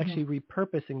 he's actually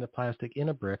repurposing the plastic in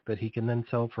a brick that he can then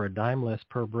sell for a dime less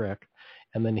per brick,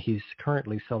 and then he's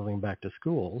currently selling back to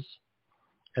schools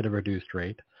at a reduced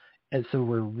rate. And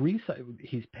so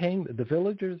he's paying, the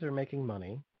villagers are making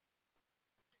money,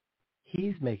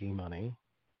 he's making money,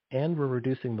 and we're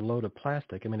reducing the load of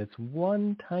plastic. I mean, it's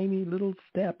one tiny little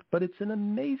step, but it's an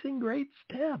amazing, great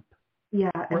step. Yeah,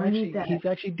 and he's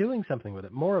actually doing something with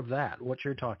it. More of that, what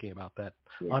you're talking about, that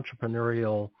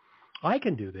entrepreneurial, I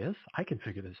can do this, I can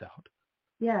figure this out.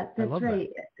 Yeah, that's right.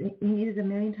 That. He needs it a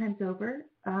million times over.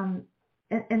 The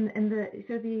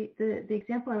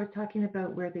example I was talking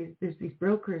about where there's these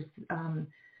brokers,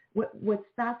 what's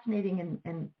fascinating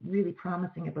and really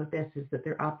promising about this is that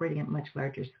they're operating at much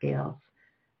larger scales.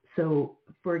 So,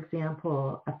 for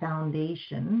example, a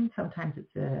foundation, sometimes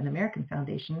it's an American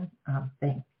foundation,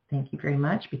 thank you very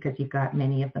much, because you've got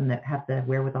many of them that have the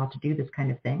wherewithal to do this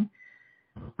kind of thing.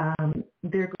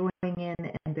 They're going in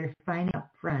and they're finding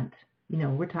up front,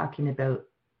 we're talking about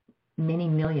many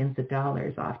millions of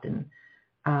dollars often.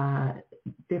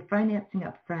 They're financing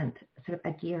up front sort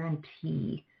of a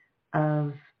guarantee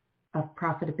of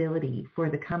profitability for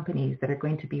the companies that are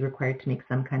going to be required to make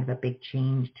some kind of a big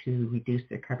change to reduce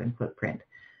their carbon footprint.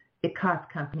 It costs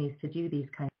companies to do these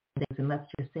kinds of things, and let's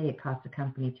just say it costs a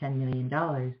company $10 million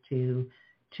to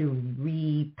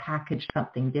repackage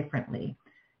something differently.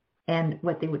 And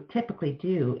what they would typically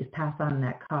do is pass on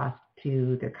that cost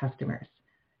to their customers.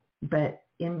 But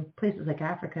in places like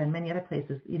Africa and many other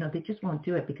places, they just won't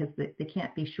do it because they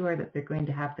can't be sure that they're going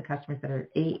to have the customers that are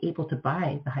able to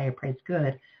buy the higher priced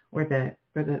good, or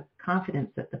the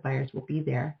confidence that the buyers will be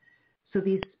there. So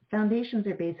these foundations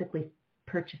are basically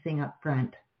purchasing up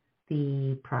front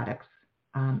the products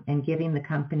and giving the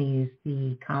companies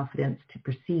the confidence to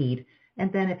proceed.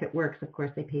 And then if it works, of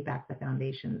course, they pay back the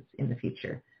foundations in the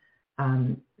future.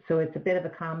 So it's a bit of a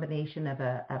combination of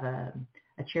a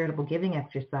charitable giving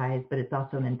exercise, but it's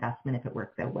also an investment if it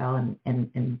works out well.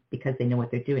 And because they know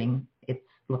what they're doing, it's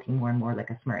looking more and more like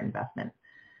a smart investment.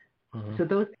 So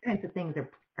those kinds of things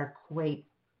are quite,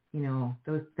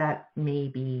 that may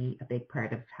be a big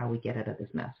part of how we get out of this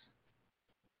mess.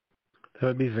 That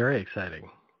would be very exciting.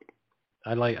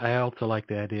 I also like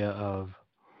the idea of,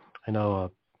 I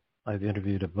know I've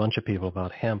interviewed a bunch of people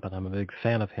about hemp, and I'm a big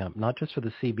fan of hemp, not just for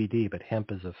the CBD, but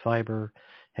hemp as a fiber,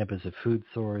 hemp as a food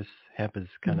source, hemp is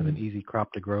kind of an easy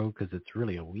crop to grow because it's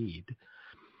really a weed,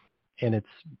 and it's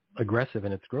aggressive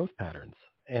in its growth patterns.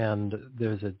 And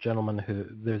there's a gentleman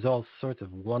there's all sorts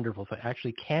of wonderful things.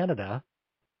 Actually, Canada,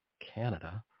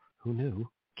 who knew?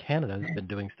 Canada has been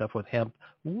doing stuff with hemp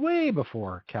way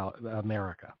before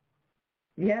America.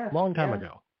 Yeah. Long time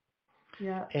ago.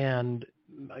 Yeah. And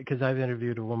because I've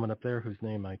interviewed a woman up there whose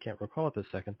name I can't recall at this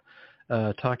second,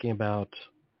 talking about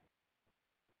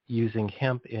using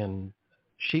hemp in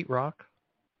sheetrock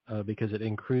because it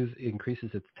increases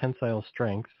its tensile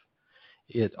strength.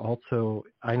 It also,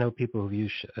 I know people who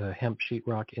use hemp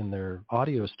sheetrock in their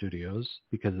audio studios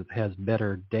because it has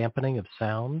better dampening of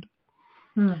sound.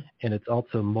 And it's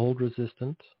also mold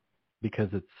resistant because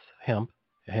it's hemp.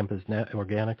 Hemp is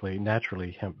naturally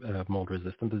mold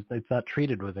resistant. It's not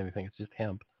treated with anything. It's just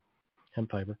hemp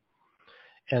fiber.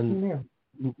 And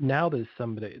now there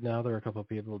are a couple of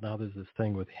people, now there's this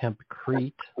thing with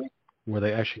hempcrete where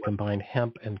they actually combine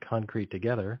hemp and concrete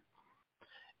together.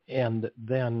 And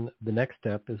then the next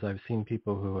step is I've seen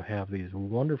people who have these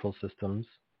wonderful systems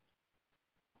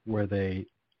where they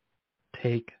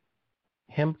take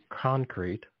hemp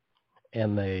concrete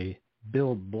and they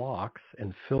build blocks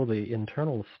and fill the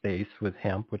internal space with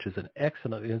hemp, which is an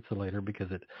excellent insulator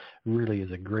because it really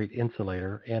is a great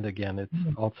insulator. And again,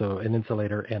 it's also an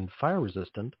insulator and fire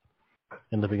resistant.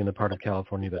 And living in the part of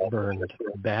California that burned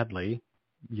badly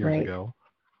years ago,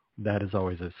 that is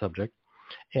always a subject.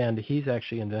 And he's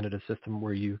actually invented a system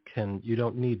where you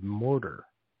don't need mortar.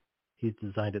 He's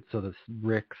designed it so that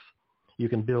bricks, you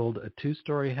can build a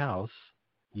 2-story house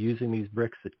using these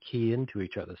bricks that key into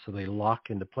each other so they lock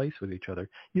into place with each other.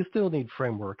 You still need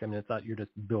framework. I mean, it's not you're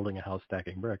just building a house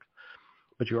stacking bricks,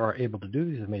 but you are able to do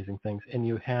these amazing things, and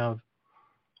you have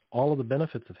all of the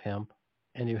benefits of hemp,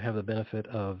 and you have the benefit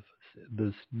of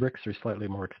those bricks are slightly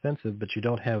more expensive, but you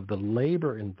don't have the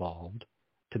labor involved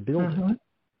to build it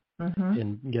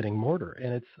in getting mortar.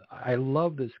 And I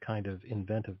love this kind of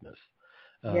inventiveness.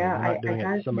 We're not doing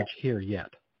it so much here yet.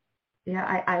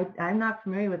 Yeah, I'm not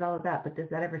familiar with all of that, but does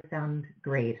that ever sound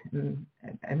great? And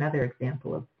another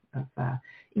example of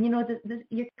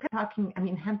you're talking, I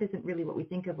mean, hemp isn't really what we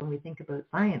think of when we think about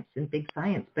science and big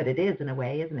science, but it is in a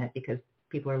way, isn't it? Because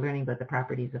people are learning about the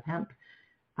properties of hemp.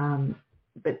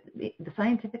 But the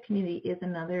scientific community is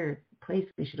another place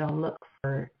we should all look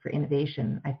for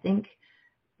innovation. I think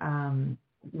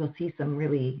we'll see some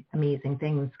really amazing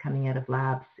things coming out of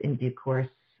labs in due course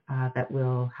that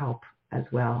will help as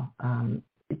well,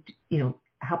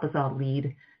 help us all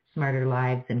lead smarter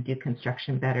lives and do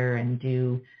construction better and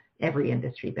do every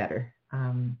industry better.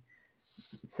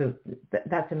 So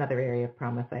that's another area of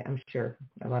promise. I'm sure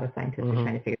a lot of scientists are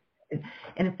trying to figure it out.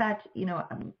 And in fact,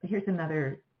 here's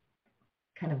another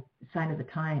kind of sign of the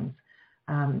times.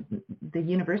 The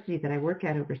university that I work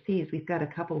at overseas, we've got a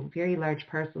couple of very large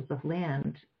parcels of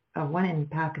land, one in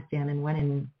Pakistan and one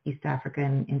in East Africa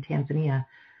and in Tanzania,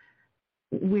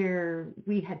 where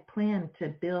we had planned to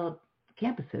build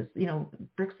campuses,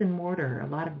 bricks and mortar, a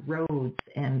lot of roads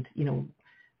and,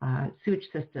 sewage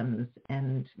systems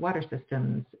and water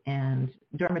systems and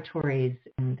dormitories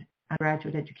and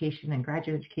undergraduate education and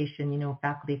graduate education,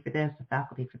 faculty for this,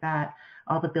 faculty for that,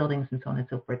 all the buildings and so on and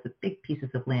so forth, the big pieces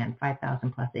of land,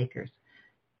 5,000 plus acres.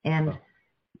 And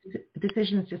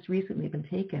decisions just recently been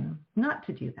taken not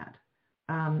to do that.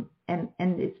 And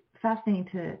it's fascinating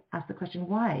to ask the question,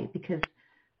 why? Because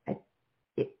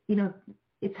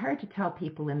it's hard to tell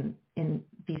people in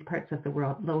these parts of the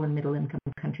world, low and middle income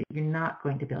countries, you're not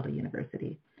going to build a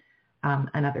university,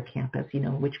 another campus,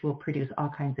 which will produce all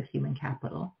kinds of human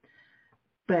capital.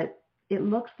 But it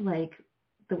looks like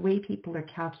the way people are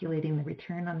calculating the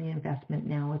return on the investment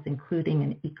now is including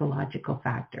an ecological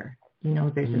factor.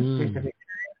 There's a return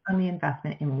on the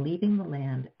investment in leaving the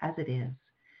land as it is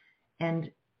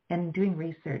and doing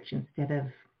research instead of,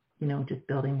 just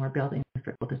building more buildings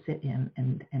for people to sit in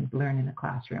and learn in a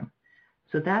classroom.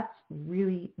 So that's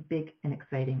really big and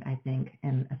exciting, I think,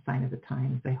 and a sign of the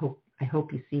times. I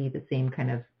hope you see the same kind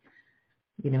of,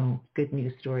 good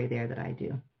news story there that I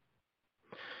do.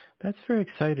 That's very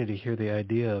exciting to hear the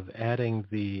idea of adding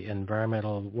the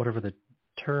environmental, whatever the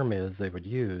term is they would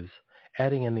use,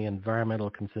 adding in the environmental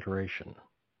consideration.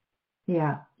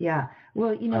 Yeah.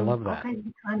 Well, I love that. all kinds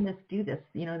of economists do this.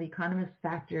 The economists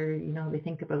factor, they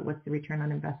think about what's the return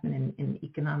on investment in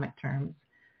economic terms.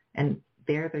 And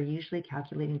they're usually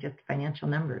calculating just financial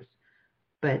numbers.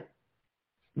 But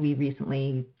we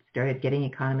recently started getting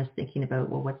economists thinking about,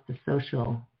 well, what's the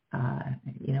social,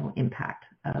 impact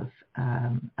of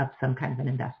some kind of an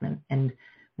investment. And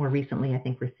more recently, I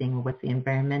think we're seeing, well, what's the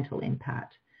environmental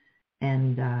impact?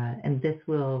 And this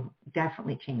will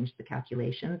definitely change the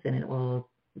calculations, and it will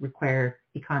require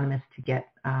economists to get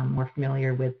more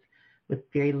familiar with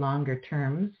very longer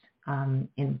terms.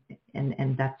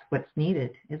 And that's what's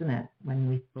needed, isn't it? When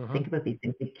we think about these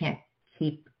things, we can't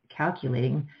keep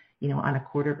calculating, on a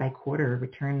quarter by quarter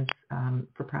returns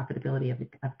for profitability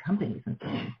of companies and so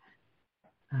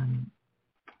on.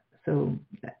 So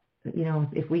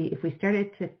if we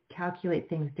started to calculate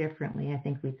things differently, I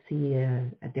think we'd see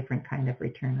a different kind of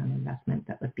return on investment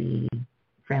that would be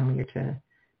friendlier to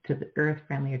the earth,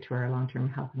 friendlier to our long-term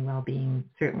health and well-being,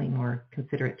 certainly more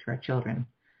considerate to our children.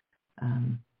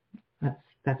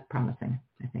 That's promising,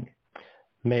 I think.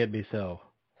 May it be so.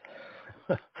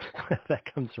 That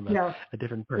comes from a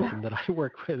different person that I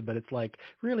work with, but it's like,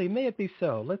 really, may it be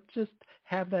so. Let's just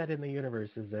have that in the universe,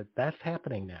 that's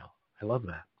happening now. I love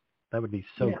that. That would be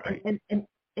so great.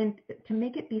 And to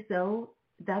make it be so,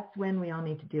 that's when we all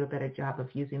need to do a better job of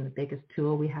using the biggest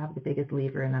tool we have, the biggest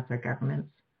lever, and that's our governments.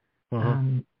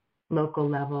 Local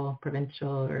level,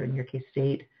 provincial, or in your case,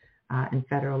 state, and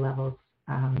federal levels.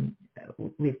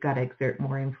 We've got to exert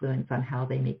more influence on how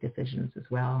they make decisions as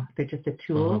well. They're just a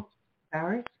tool of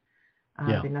ours.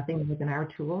 They're nothing more than our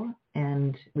tool,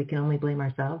 and we can only blame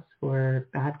ourselves for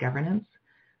bad governance.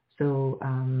 So,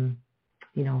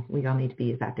 we all need to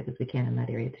be as active as we can in that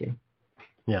area too.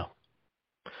 Yeah.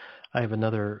 I have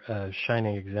another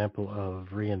shining example of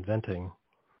reinventing,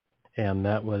 and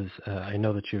that was, I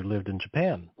know that you lived in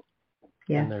Japan.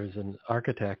 Yeah. And there's an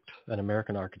architect, an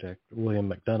American architect,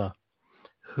 William McDonough,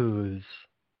 who's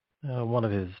one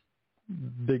of his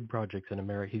big projects in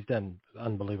America. He's done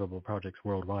unbelievable projects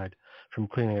worldwide, from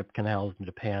cleaning up canals in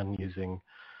Japan using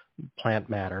plant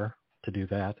matter to do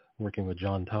that, working with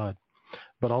John Todd.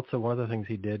 But also one of the things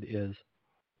he did is,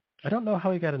 I don't know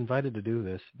how he got invited to do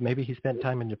this. Maybe he spent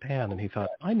time in Japan and he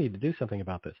thought, I need to do something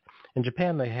about this. In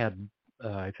Japan, they had,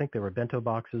 I think there were bento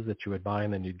boxes that you would buy,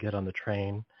 and then you'd get on the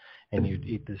train and you'd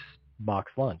eat this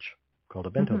box lunch called a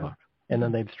bento box. And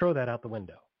then they'd throw that out the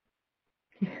window.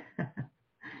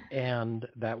 And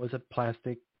that was a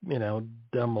plastic,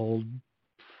 dumb old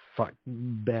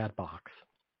bad box.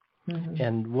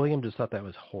 And William just thought that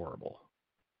was horrible.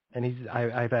 And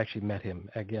I've actually met him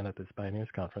again at this Pioneers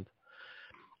Conference.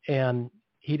 And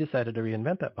he decided to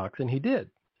reinvent that box, and he did.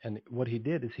 And what he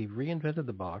did is he reinvented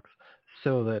the box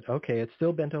so that, okay, it's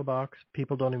still bento box.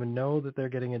 People don't even know that they're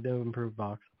getting a new improved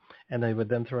box, and they would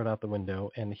then throw it out the window.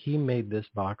 And he made this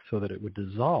box so that it would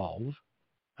dissolve.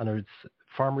 In other words,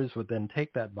 farmers would then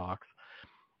take that box,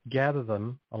 gather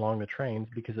them along the trains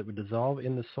because it would dissolve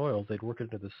in the soils. They'd work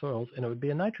it into the soils, and it would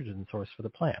be a nitrogen source for the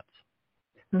plants.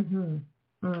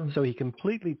 So he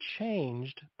completely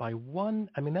changed by one.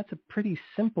 I mean, that's a pretty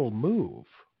simple move.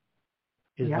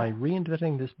 Is by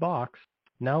reinventing this box.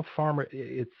 Now farmer,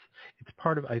 it's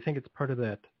part of. I think it's part of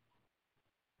that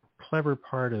clever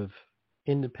part of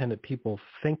independent people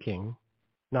thinking.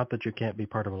 Not that you can't be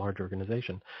part of a large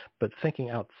organization, but thinking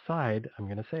outside. I'm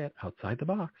going to say it, outside the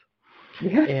box.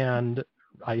 Yeah. And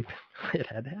it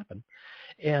had to happen.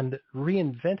 And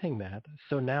reinventing that.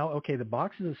 So now, okay, the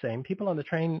box is the same. People on the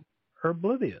train are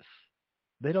oblivious.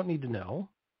 They don't need to know.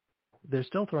 They're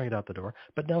still throwing it out the door,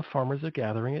 but now farmers are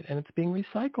gathering it and it's being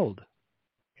recycled.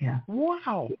 Yeah.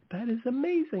 Wow, that is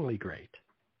amazingly great.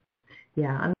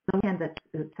 Yeah, on the one hand,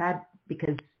 that's sad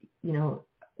because,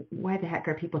 why the heck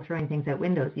are people throwing things out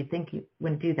windows? You'd think you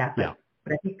wouldn't do that, but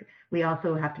I think we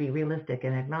also have to be realistic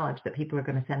and acknowledge that people are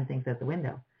going to send things out the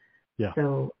window. Yeah.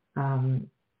 So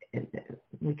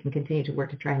we can continue to work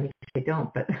to try and make sure they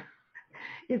don't, but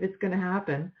if it's going to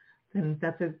happen, then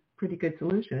that's a pretty good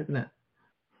solution, isn't it?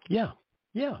 Yeah,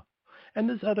 yeah. And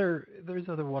there's other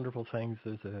wonderful things.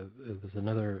 There's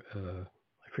another,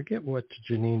 I forget what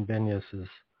Janine Benyas's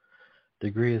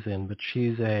degree is in, but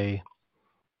she's a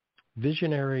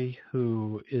visionary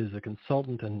who is a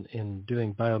consultant in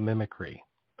doing biomimicry.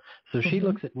 So she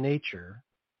looks at nature,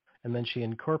 and then she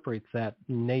incorporates that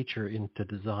nature into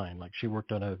design. Like she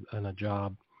worked on a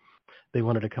job. They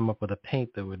wanted to come up with a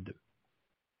paint that would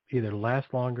either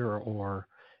last longer or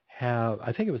have,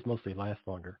 I think it was mostly last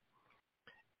longer,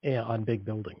 on big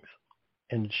buildings.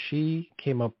 And she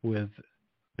came up with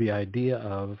the idea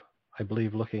of, I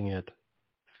believe, looking at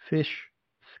fish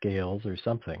scales or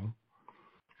something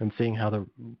and seeing how it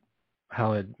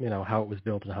was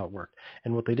built and how it worked.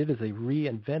 And what they did is they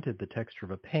reinvented the texture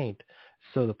of a paint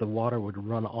so that the water would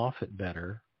run off it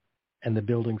better and the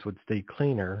buildings would stay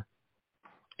cleaner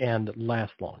and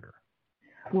last longer.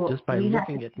 Well, just by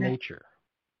looking at nature.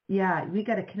 Yeah, we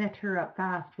got to connect her up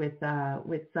fast with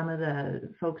some of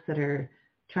the folks that are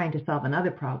trying to solve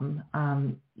another problem.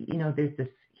 There's this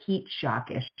heat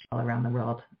shock issue all around the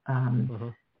world.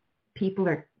 People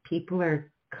are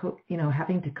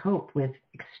having to cope with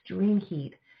extreme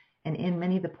heat, and in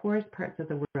many of the poorest parts of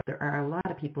the world, there are a lot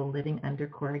of people living under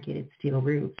corrugated steel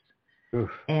roofs. Oof.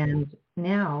 And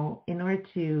now, in order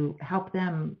to help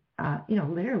them,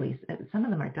 literally, some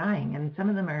of them are dying, and some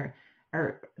of them are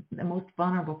the most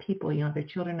vulnerable people. Their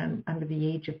children under the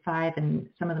age of 5, and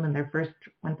some of them in their first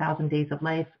 1,000 days of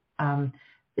life.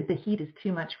 The heat is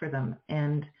too much for them,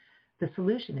 and the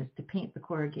solution is to paint the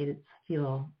corrugated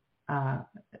steel,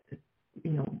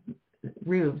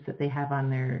 roofs that they have on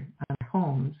their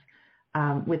homes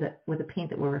with a paint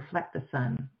that will reflect the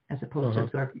sun as opposed to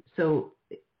absorb. So,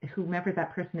 whomever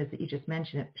that person is that you just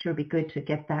mentioned, it sure would be good to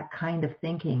get that kind of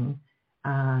thinking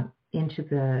into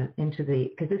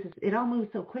the because it all moves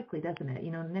so quickly, doesn't it?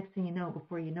 Next thing you know,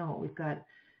 before you know it, we've got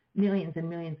millions and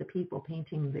millions of people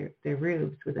painting their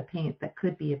roofs with a paint that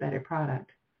could be a better product.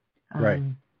 Right.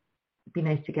 It'd be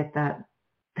nice to get that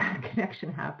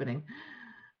connection happening.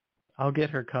 I'll get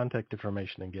her contact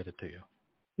information and get it to you.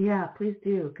 Yeah, please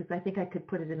do, because I think I could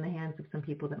put it in the hands of some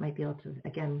people that might be able to,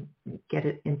 again, get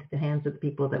it into the hands of the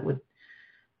people that would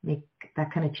make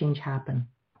that kind of change happen.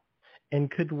 And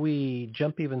could we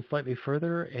jump even slightly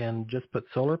further and just put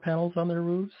solar panels on their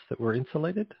roofs that were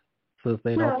insulated so that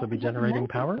they'd also be generating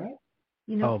power?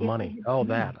 Right? Money.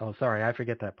 That. Oh, sorry, I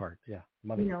forget that part. Yeah,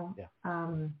 money.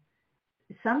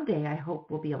 Someday I hope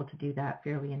we'll be able to do that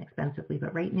fairly inexpensively,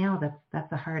 but right now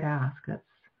that's a hard ask.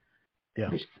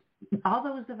 Which all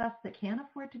those of us that can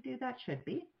afford to do that should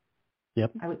be.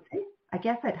 Yep. I would say. I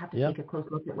guess I'd have to take a close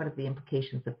look at what are the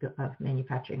implications of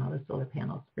manufacturing all the solar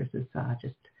panels versus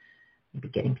just maybe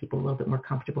getting people a little bit more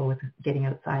comfortable with getting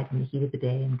outside in the heat of the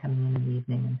day and coming in the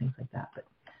evening and things like that. But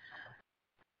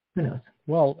who knows?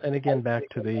 Well, and again, back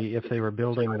to if they were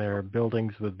building their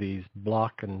buildings with these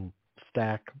block and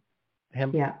stack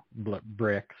hemp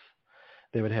bricks,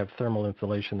 they would have thermal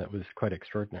insulation that was quite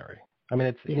extraordinary. I mean,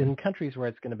 it's in countries where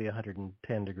it's going to be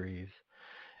 110 degrees.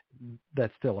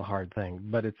 That's still a hard thing,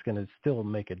 but it's going to still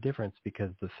make a difference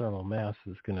because the thermal mass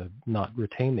is going to not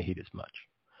retain the heat as much.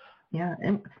 Yeah,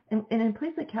 and in a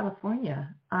place like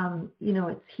California,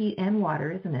 it's heat and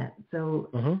water, isn't it? So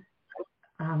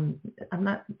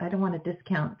I don't want to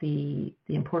discount the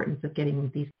importance of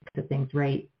getting these kinds of things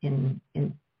right in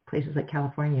places like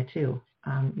California too.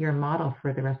 You're a model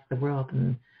for the rest of the world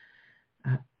and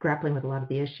grappling with a lot of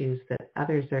the issues that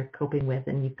others are coping with,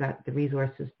 and you've got the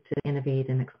resources to innovate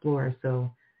and explore.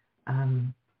 So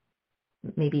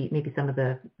maybe some of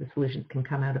the solutions can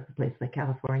come out of a place like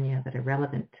California that are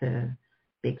relevant to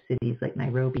big cities like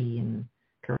Nairobi and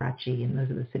Karachi, and those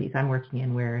are the cities I'm working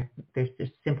in where there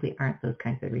simply aren't those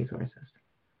kinds of resources.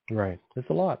 Right.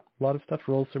 It's a lot of stuff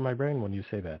rolls through my brain when you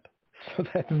say that. So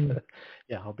that's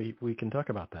we can talk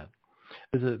about that.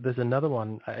 There's another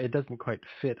one. It doesn't quite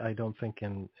fit, I don't think,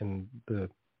 in the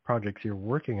projects you're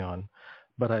working on,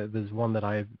 but there's one that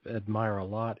I admire a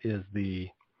lot is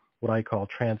what I call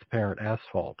transparent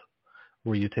asphalt,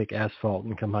 where you take asphalt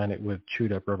and combine it with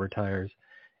chewed up rubber tires,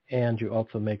 and you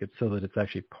also make it so that it's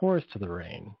actually porous to the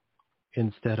rain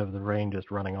instead of the rain just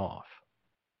running off.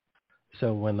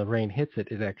 So when the rain hits it,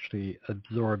 it actually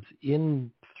absorbs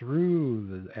in through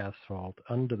the asphalt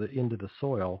into the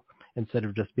soil instead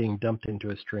of just being dumped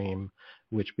into a stream,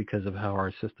 which because of how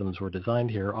our systems were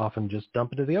designed here, often just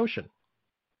dump into the ocean.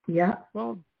 Yeah.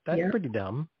 Well, that's pretty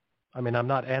dumb. I mean, I'm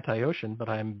not anti-ocean, but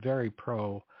I'm very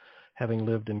pro having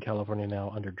lived in California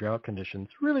now under drought conditions,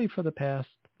 really for the past,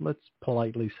 let's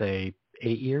politely say,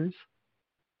 8 years.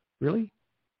 Really?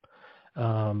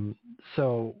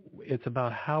 So it's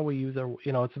about how we use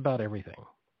it's about everything.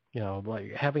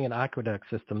 Like having an aqueduct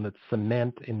system that's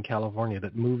cement in California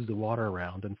that moves the water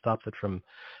around and stops it from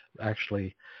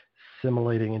actually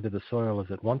assimilating into the soil as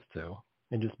it wants to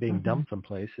and just being dumped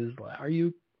someplace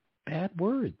bad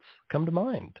words come to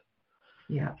mind.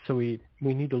 Yeah. So we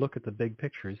need to look at the big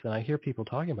pictures. And I hear people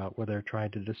talking about where they're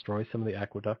trying to destroy some of the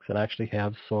aqueducts and actually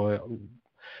have soil.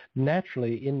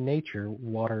 Naturally, in nature,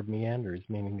 water meanders,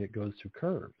 meaning it goes through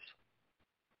curves.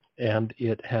 And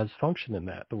it has function in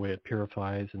that, the way it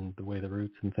purifies and the way the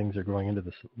roots and things are going into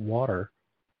this water.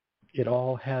 It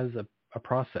all has a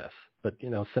process. But,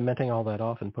 cementing all that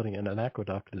off and putting it in an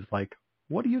aqueduct is like,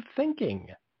 what are you thinking?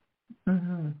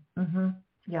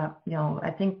 Yeah,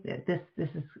 I think that this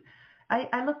is,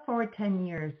 I look forward 10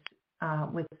 years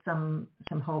with some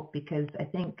hope because I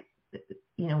think,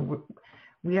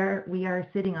 we are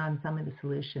sitting on some of the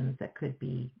solutions that could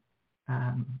be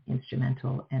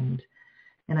instrumental, and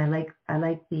I like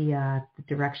the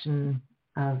direction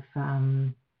of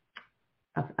the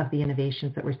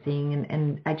innovations that we're seeing,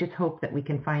 and I just hope that we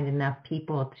can find enough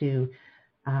people to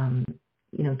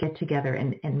get together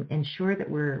and ensure that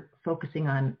we're focusing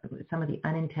on some of the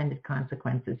unintended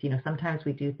consequences. Sometimes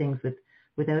we do things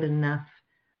without enough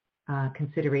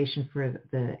consideration for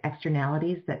the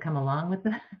externalities that come along with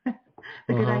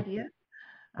the good idea.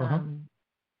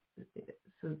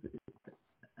 So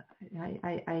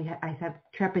I have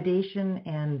trepidation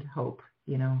and hope,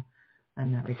 in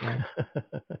that regard.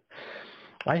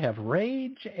 I have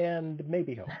rage and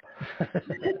maybe hope.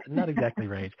 Not exactly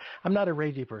rage. I'm not a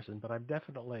ragey person, but I'm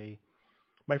definitely,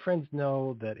 my friends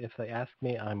know that if they ask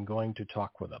me, I'm going to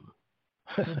talk with them,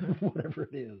 whatever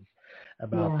it is,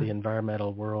 about the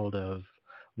environmental world of,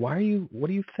 what are you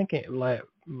thinking? Like,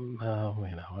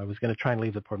 I was going to try and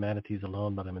leave the poor manatees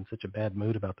alone, but I'm in such a bad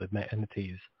mood about the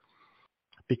manatees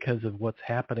because of what's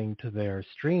happening to their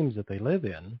streams that they live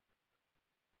in,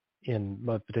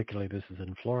 but particularly this is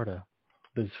in Florida.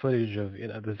 There's footage of,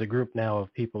 there's a group now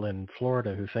of people in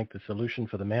Florida who think the solution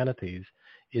for the manatees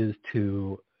is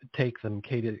to take them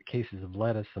cases of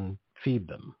lettuce and feed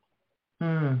them,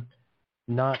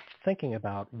 not thinking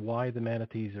about why the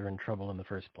manatees are in trouble in the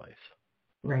first place.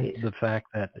 Right. The fact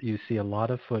that you see a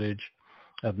lot of footage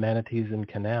of manatees in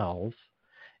canals,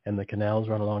 And the canals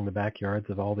run along the backyards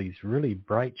of all these really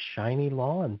bright, shiny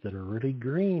lawns that are really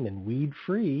green and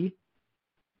weed-free.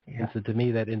 Yeah. And so to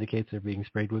me, that indicates they're being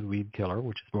sprayed with weed killer,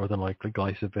 which is more than likely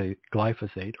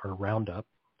glyphosate or Roundup,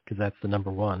 because that's the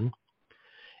number one.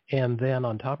 And then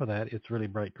on top of that, it's really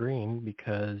bright green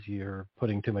because you're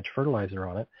putting too much fertilizer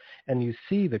on it. And you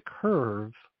see the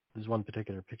curve. There's one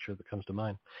particular picture that comes to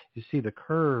mind. You see the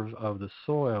curve of the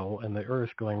soil and the earth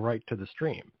going right to the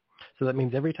stream. So that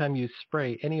means every time you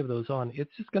spray any of those on,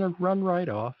 it's just going to run right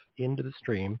off into the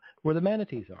stream where the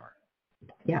manatees are.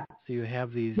 Yeah. So you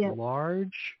have these large,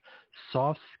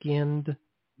 soft-skinned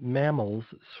mammals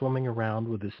swimming around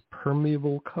with this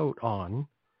permeable coat on.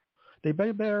 They'd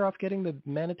be better off getting the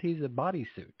manatees a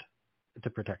bodysuit to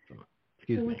protect them.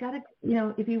 So we got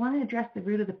to, if you want to address the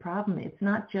root of the problem, it's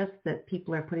not just that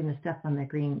people are putting the stuff on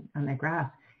their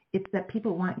grass. It's that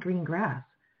people want green grass,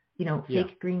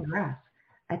 fake green grass.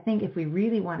 I think if we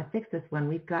really want to fix this one,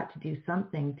 we've got to do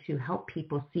something to help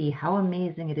people see how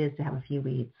amazing it is to have a few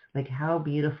weeds, like how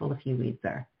beautiful a few weeds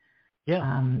are.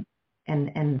 Yeah.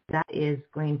 And that is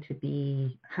going to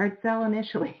be hard sell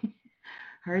initially,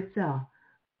 hard sell,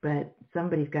 but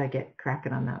somebody's got to get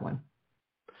cracking on that one.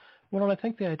 Well, I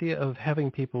think the idea of having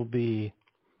people be,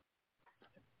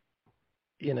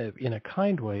 in a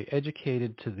kind way,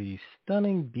 educated to the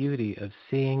stunning beauty of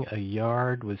seeing a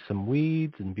yard with some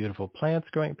weeds and beautiful plants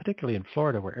growing, particularly in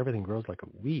Florida where everything grows like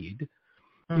a weed,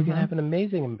 you can have an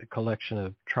amazing collection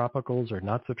of tropicals or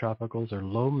not so tropicals or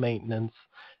low maintenance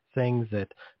things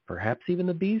that perhaps even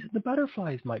the bees and the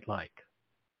butterflies might like.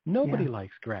 Nobody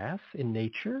likes grass in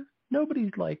nature.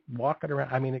 Nobody's like walking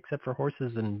around, except for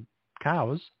horses and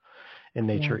cows in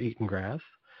nature eating grass.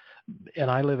 And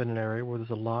I live in an area where there's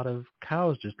a lot of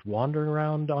cows just wandering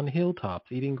around on hilltops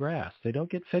eating grass. They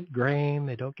don't get fed grain.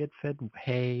 They don't get fed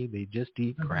hay. They just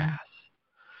eat grass.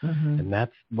 And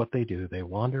that's what they do. They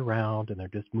wander around and they're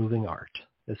just moving art.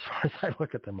 As far as I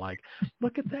look at them, like,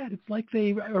 look at that. It's like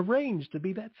they arranged to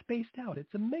be that spaced out.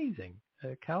 It's amazing.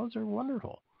 Cows are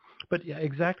wonderful. But yeah,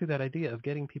 exactly that idea of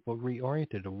getting people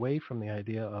reoriented away from the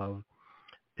idea of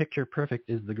picture perfect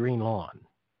is the green lawn.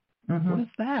 What is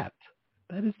that?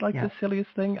 That is like the silliest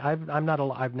thing. I've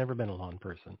never been a lawn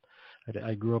person.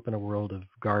 I grew up in a world of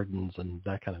gardens and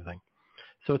that kind of thing.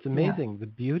 So it's amazing. The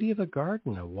beauty of a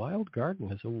garden, a wild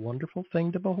garden, is a wonderful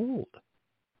thing to behold.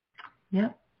 Yeah.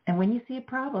 And when you see a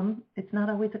problem, it's not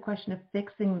always a question of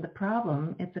fixing the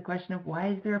problem. It's a question of why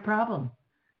is there a problem?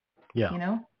 Yeah.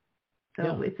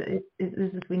 So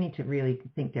we need to really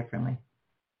think differently.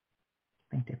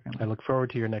 I look forward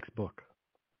to your next book.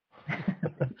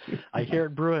 I hear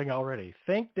it brewing already.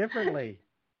 Think differently.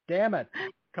 Damn it.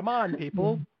 Come on,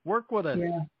 people. Work with us.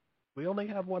 Yeah. We only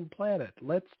have one planet.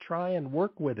 Let's try and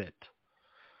work with it.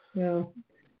 Well,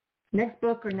 next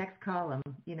book or next column,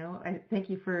 I thank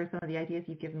you for some of the ideas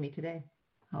you've given me today.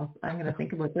 I'm going to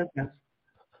think about those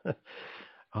ones.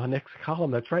 Next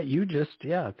column. That's right. You just,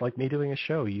 it's like me doing a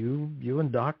show. You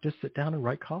and Doc just sit down and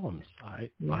write columns.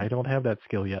 I don't have that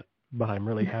skill yet, but I'm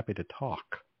really happy to talk.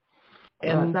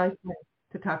 Well, it's always nice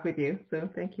to talk with you, so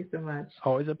thank you so much.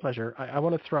 Always a pleasure. I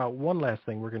want to throw out one last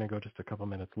thing. We're going to go just a couple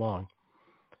minutes long.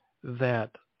 That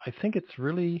I think it's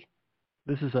really,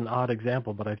 this is an odd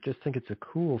example, but I just think it's a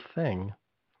cool thing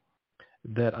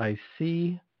that I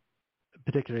see,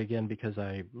 particularly again because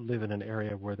I live in an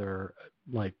area where there are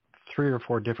like 3 or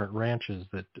 4 different ranches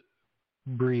that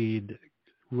breed,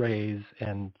 raise,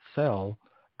 and sell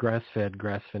grass-fed,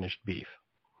 grass-finished beef.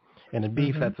 And in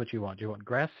beef, that's what you want. You want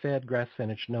grass-fed,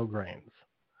 grass-finished, no grains.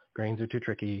 Grains are too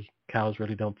tricky. Cows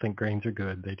really don't think grains are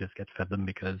good. They just get fed them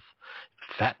because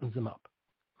it fattens them up.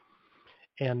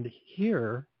 And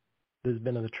here, there's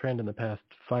been a trend in the past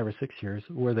 5 or 6 years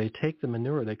where they take the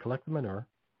manure, they collect the manure,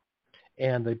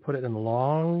 and they put it in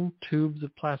long tubes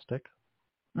of plastic.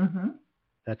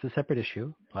 That's a separate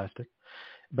issue, plastic,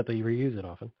 but they reuse it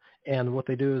often. And what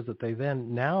they do is that they've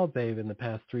in the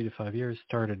past 3 to 5 years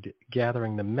started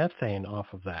gathering the methane off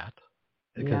of that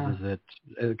because as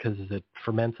it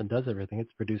ferments and does everything,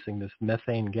 it's producing this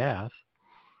methane gas.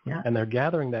 Yeah. And they're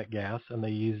gathering that gas and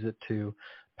they use it to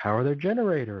power their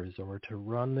generators or to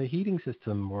run the heating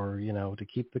system or, to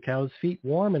keep the cows' feet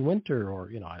warm in winter or,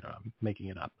 I don't know, I'm making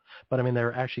it up. But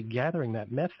they're actually gathering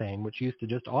that methane, which used to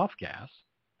just off gas.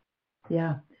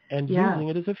 Yeah. And using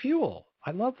it as a fuel.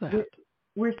 I love that.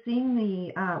 We're seeing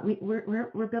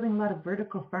we're building a lot of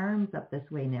vertical farms up this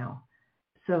way now.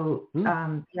 So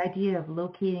the idea of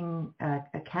locating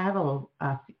a cattle,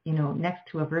 next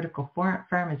to a vertical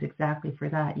farm is exactly for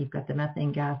that. You've got the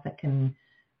methane gas that can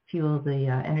fuel the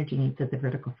energy needs of the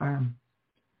vertical farm.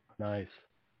 Nice.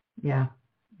 Yeah.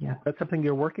 That's something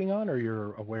you're working on or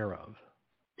you're aware of?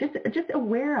 just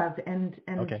aware of, and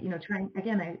Okay. trying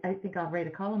again. I think I'll write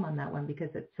a column on that one because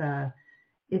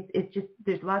it's just,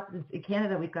 there's lots in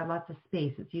Canada. We've got lots of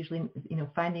space. It's usually,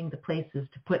 finding the places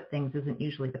to put things isn't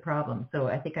usually the problem. So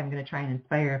I think I'm going to try and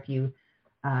inspire a few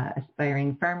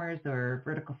aspiring farmers or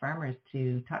vertical farmers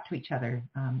to talk to each other.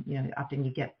 Often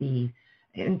you get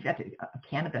in fact,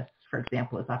 cannabis, for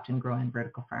example, is often grown in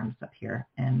vertical farms up here,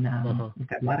 and we've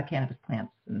got a lot of cannabis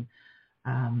plants. And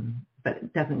but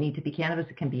it doesn't need to be cannabis.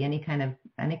 It can be any kind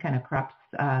of crops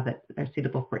that are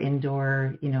suitable for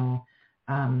indoor,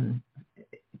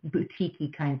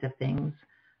 boutique-y kinds of things.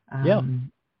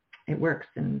 It works,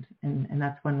 and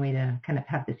that's one way to kind of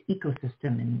have this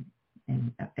ecosystem and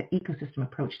an ecosystem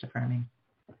approach to farming.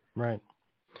 Right.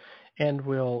 And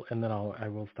then I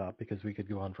will stop because we could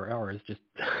go on for hours just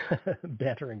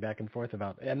bantering back and forth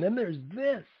about. And then there's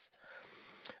this.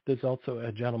 There's also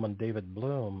a gentleman, David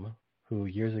Bloom, who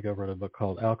years ago wrote a book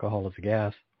called Alcohol is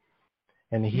Gas,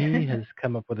 and he has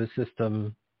come up with a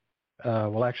system.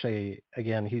 Well, actually,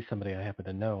 again, he's somebody I happen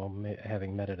to know,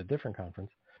 having met at a different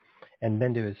conference, and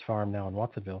been to his farm now in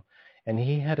Watsonville. And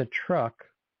he had a truck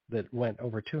that went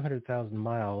over 200,000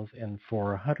 miles, and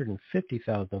for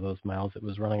 150,000 of those miles, it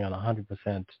was running on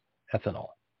 100% ethanol.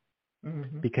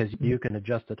 Because you can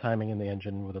adjust the timing in the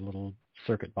engine with a little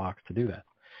circuit box to do that.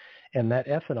 And that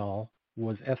ethanol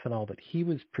was ethanol that he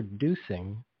was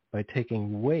producing by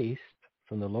taking waste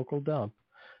from the local dump,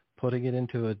 putting it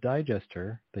into a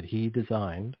digester that he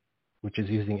designed, which is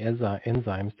using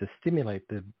enzymes to stimulate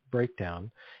the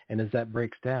breakdown. And as that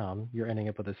breaks down, you're ending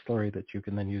up with a slurry that you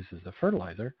can then use as a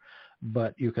fertilizer,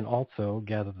 but you can also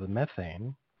gather the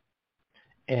methane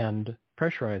and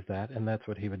pressurize that, and that's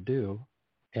what he would do,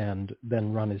 and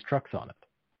then run his trucks on it.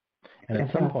 And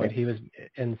at some point he was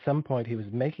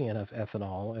making enough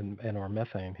ethanol and or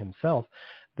methane himself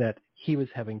that he was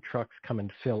having trucks come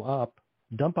and fill up,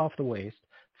 dump off the waste,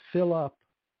 fill up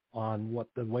on what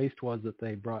the waste was that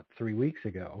they brought 3 weeks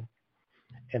ago,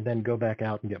 and then go back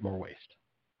out and get more waste.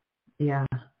 Yeah,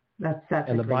 that's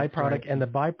and the byproduct story. And the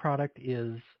byproduct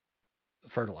is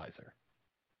fertilizer.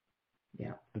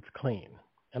 Yeah, it's clean,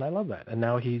 and I love that. And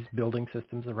now he's building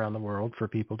systems around the world for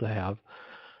people to have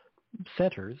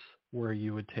centers where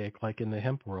you would take, like in the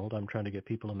hemp world, I'm trying to get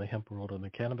people in the hemp world and the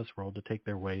cannabis world to take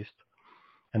their waste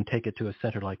and take it to a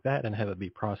center like that and have it be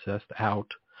processed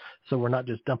out. So we're not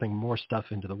just dumping more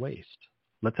stuff into the waste.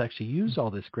 Let's actually use all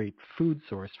this great food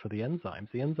source for the enzymes.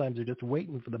 The enzymes are just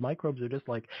waiting for the microbes. Are just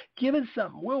like, give us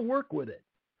something, we'll work with it.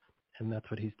 And that's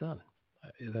what he's done.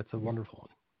 That's a wonderful one.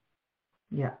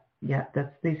 Yeah.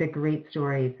 These are great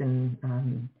stories,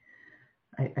 and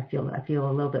I feel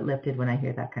a little bit lifted when I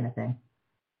hear that kind of thing.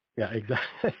 Yeah,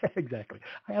 exactly.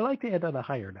 I like to end on a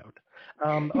higher note.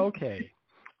 Okay,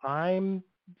 I'm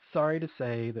sorry to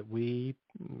say that we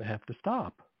have to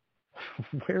stop.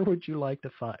 Where would you like to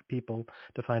find people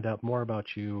to find out more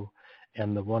about you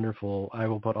and the wonderful, I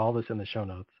will put all this in the show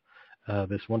notes,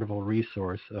 this wonderful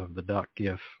resource of the Doc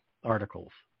Giff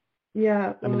articles.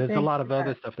 Yeah. I mean, there's a lot of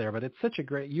other stuff there, but it's such a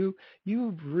great, you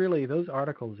really, those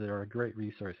articles are a great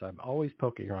resource. I'm always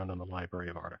poking around in the library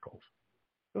of articles.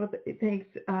 Well, thanks.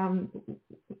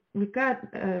 We've got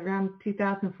around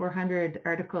 2,400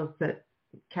 articles that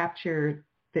capture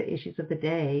the issues of the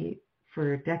day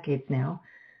for decades now.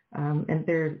 And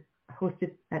they're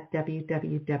hosted at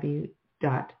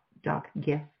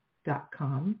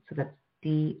www.docgiff.com. So that's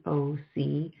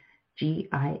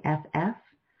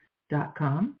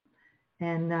DOCGIFF.com.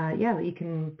 And you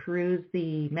can peruse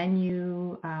the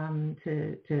menu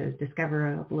to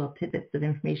discover little tidbits of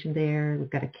information there. We've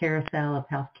got a carousel of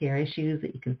healthcare issues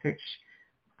that you can search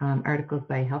articles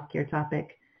by healthcare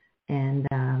topic. And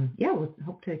we'll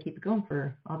hope to keep it going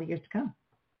for all the years to come.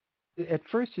 At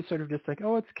first you sort of just think,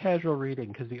 oh, it's casual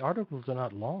reading, because the articles are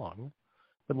not long,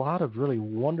 but a lot of really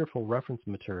wonderful reference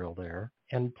material there.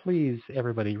 And please,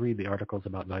 everybody, read the articles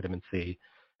about vitamin C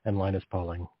and Linus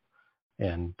Pauling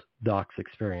and Doc's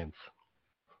experience.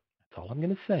 That's all I'm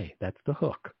going to say. That's the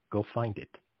hook. Go find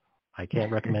it. I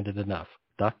can't recommend it enough.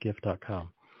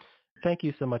 DocGiff.com. Thank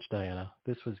you so much, Diana.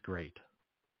 This was great.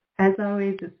 As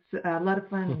always, it's a lot of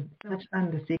fun. Such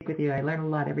fun to speak with you. I learn a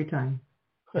lot every time.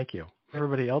 Thank you.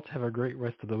 Everybody else, have a great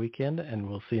rest of the weekend, and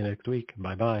we'll see you next week.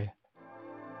 Bye-bye.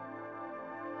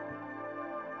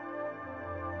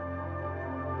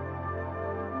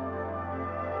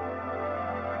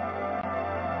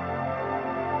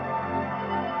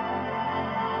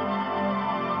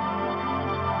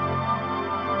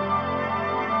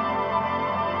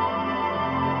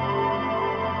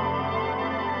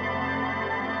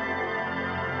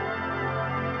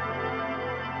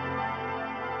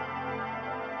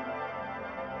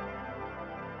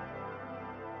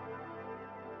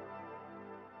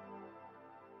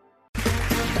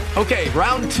 Okay,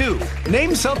 round 2.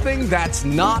 Name something that's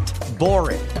not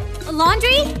boring. A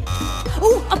laundry?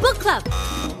 Ooh, a book club.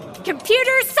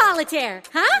 Computer solitaire,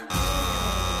 huh?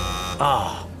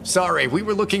 Ah, oh, sorry, we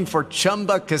were looking for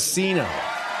Chumba Casino.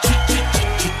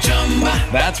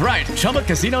 That's right,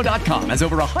 ChumbaCasino.com has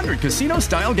over 100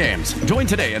 casino-style games. Join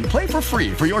today and play for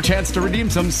free for your chance to redeem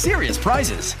some serious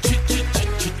prizes.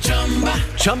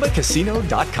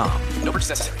 ChumbaCasino.com. No purchase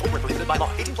necessary. Void where prohibited by law.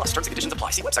 18+ terms and conditions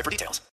apply. See website for details.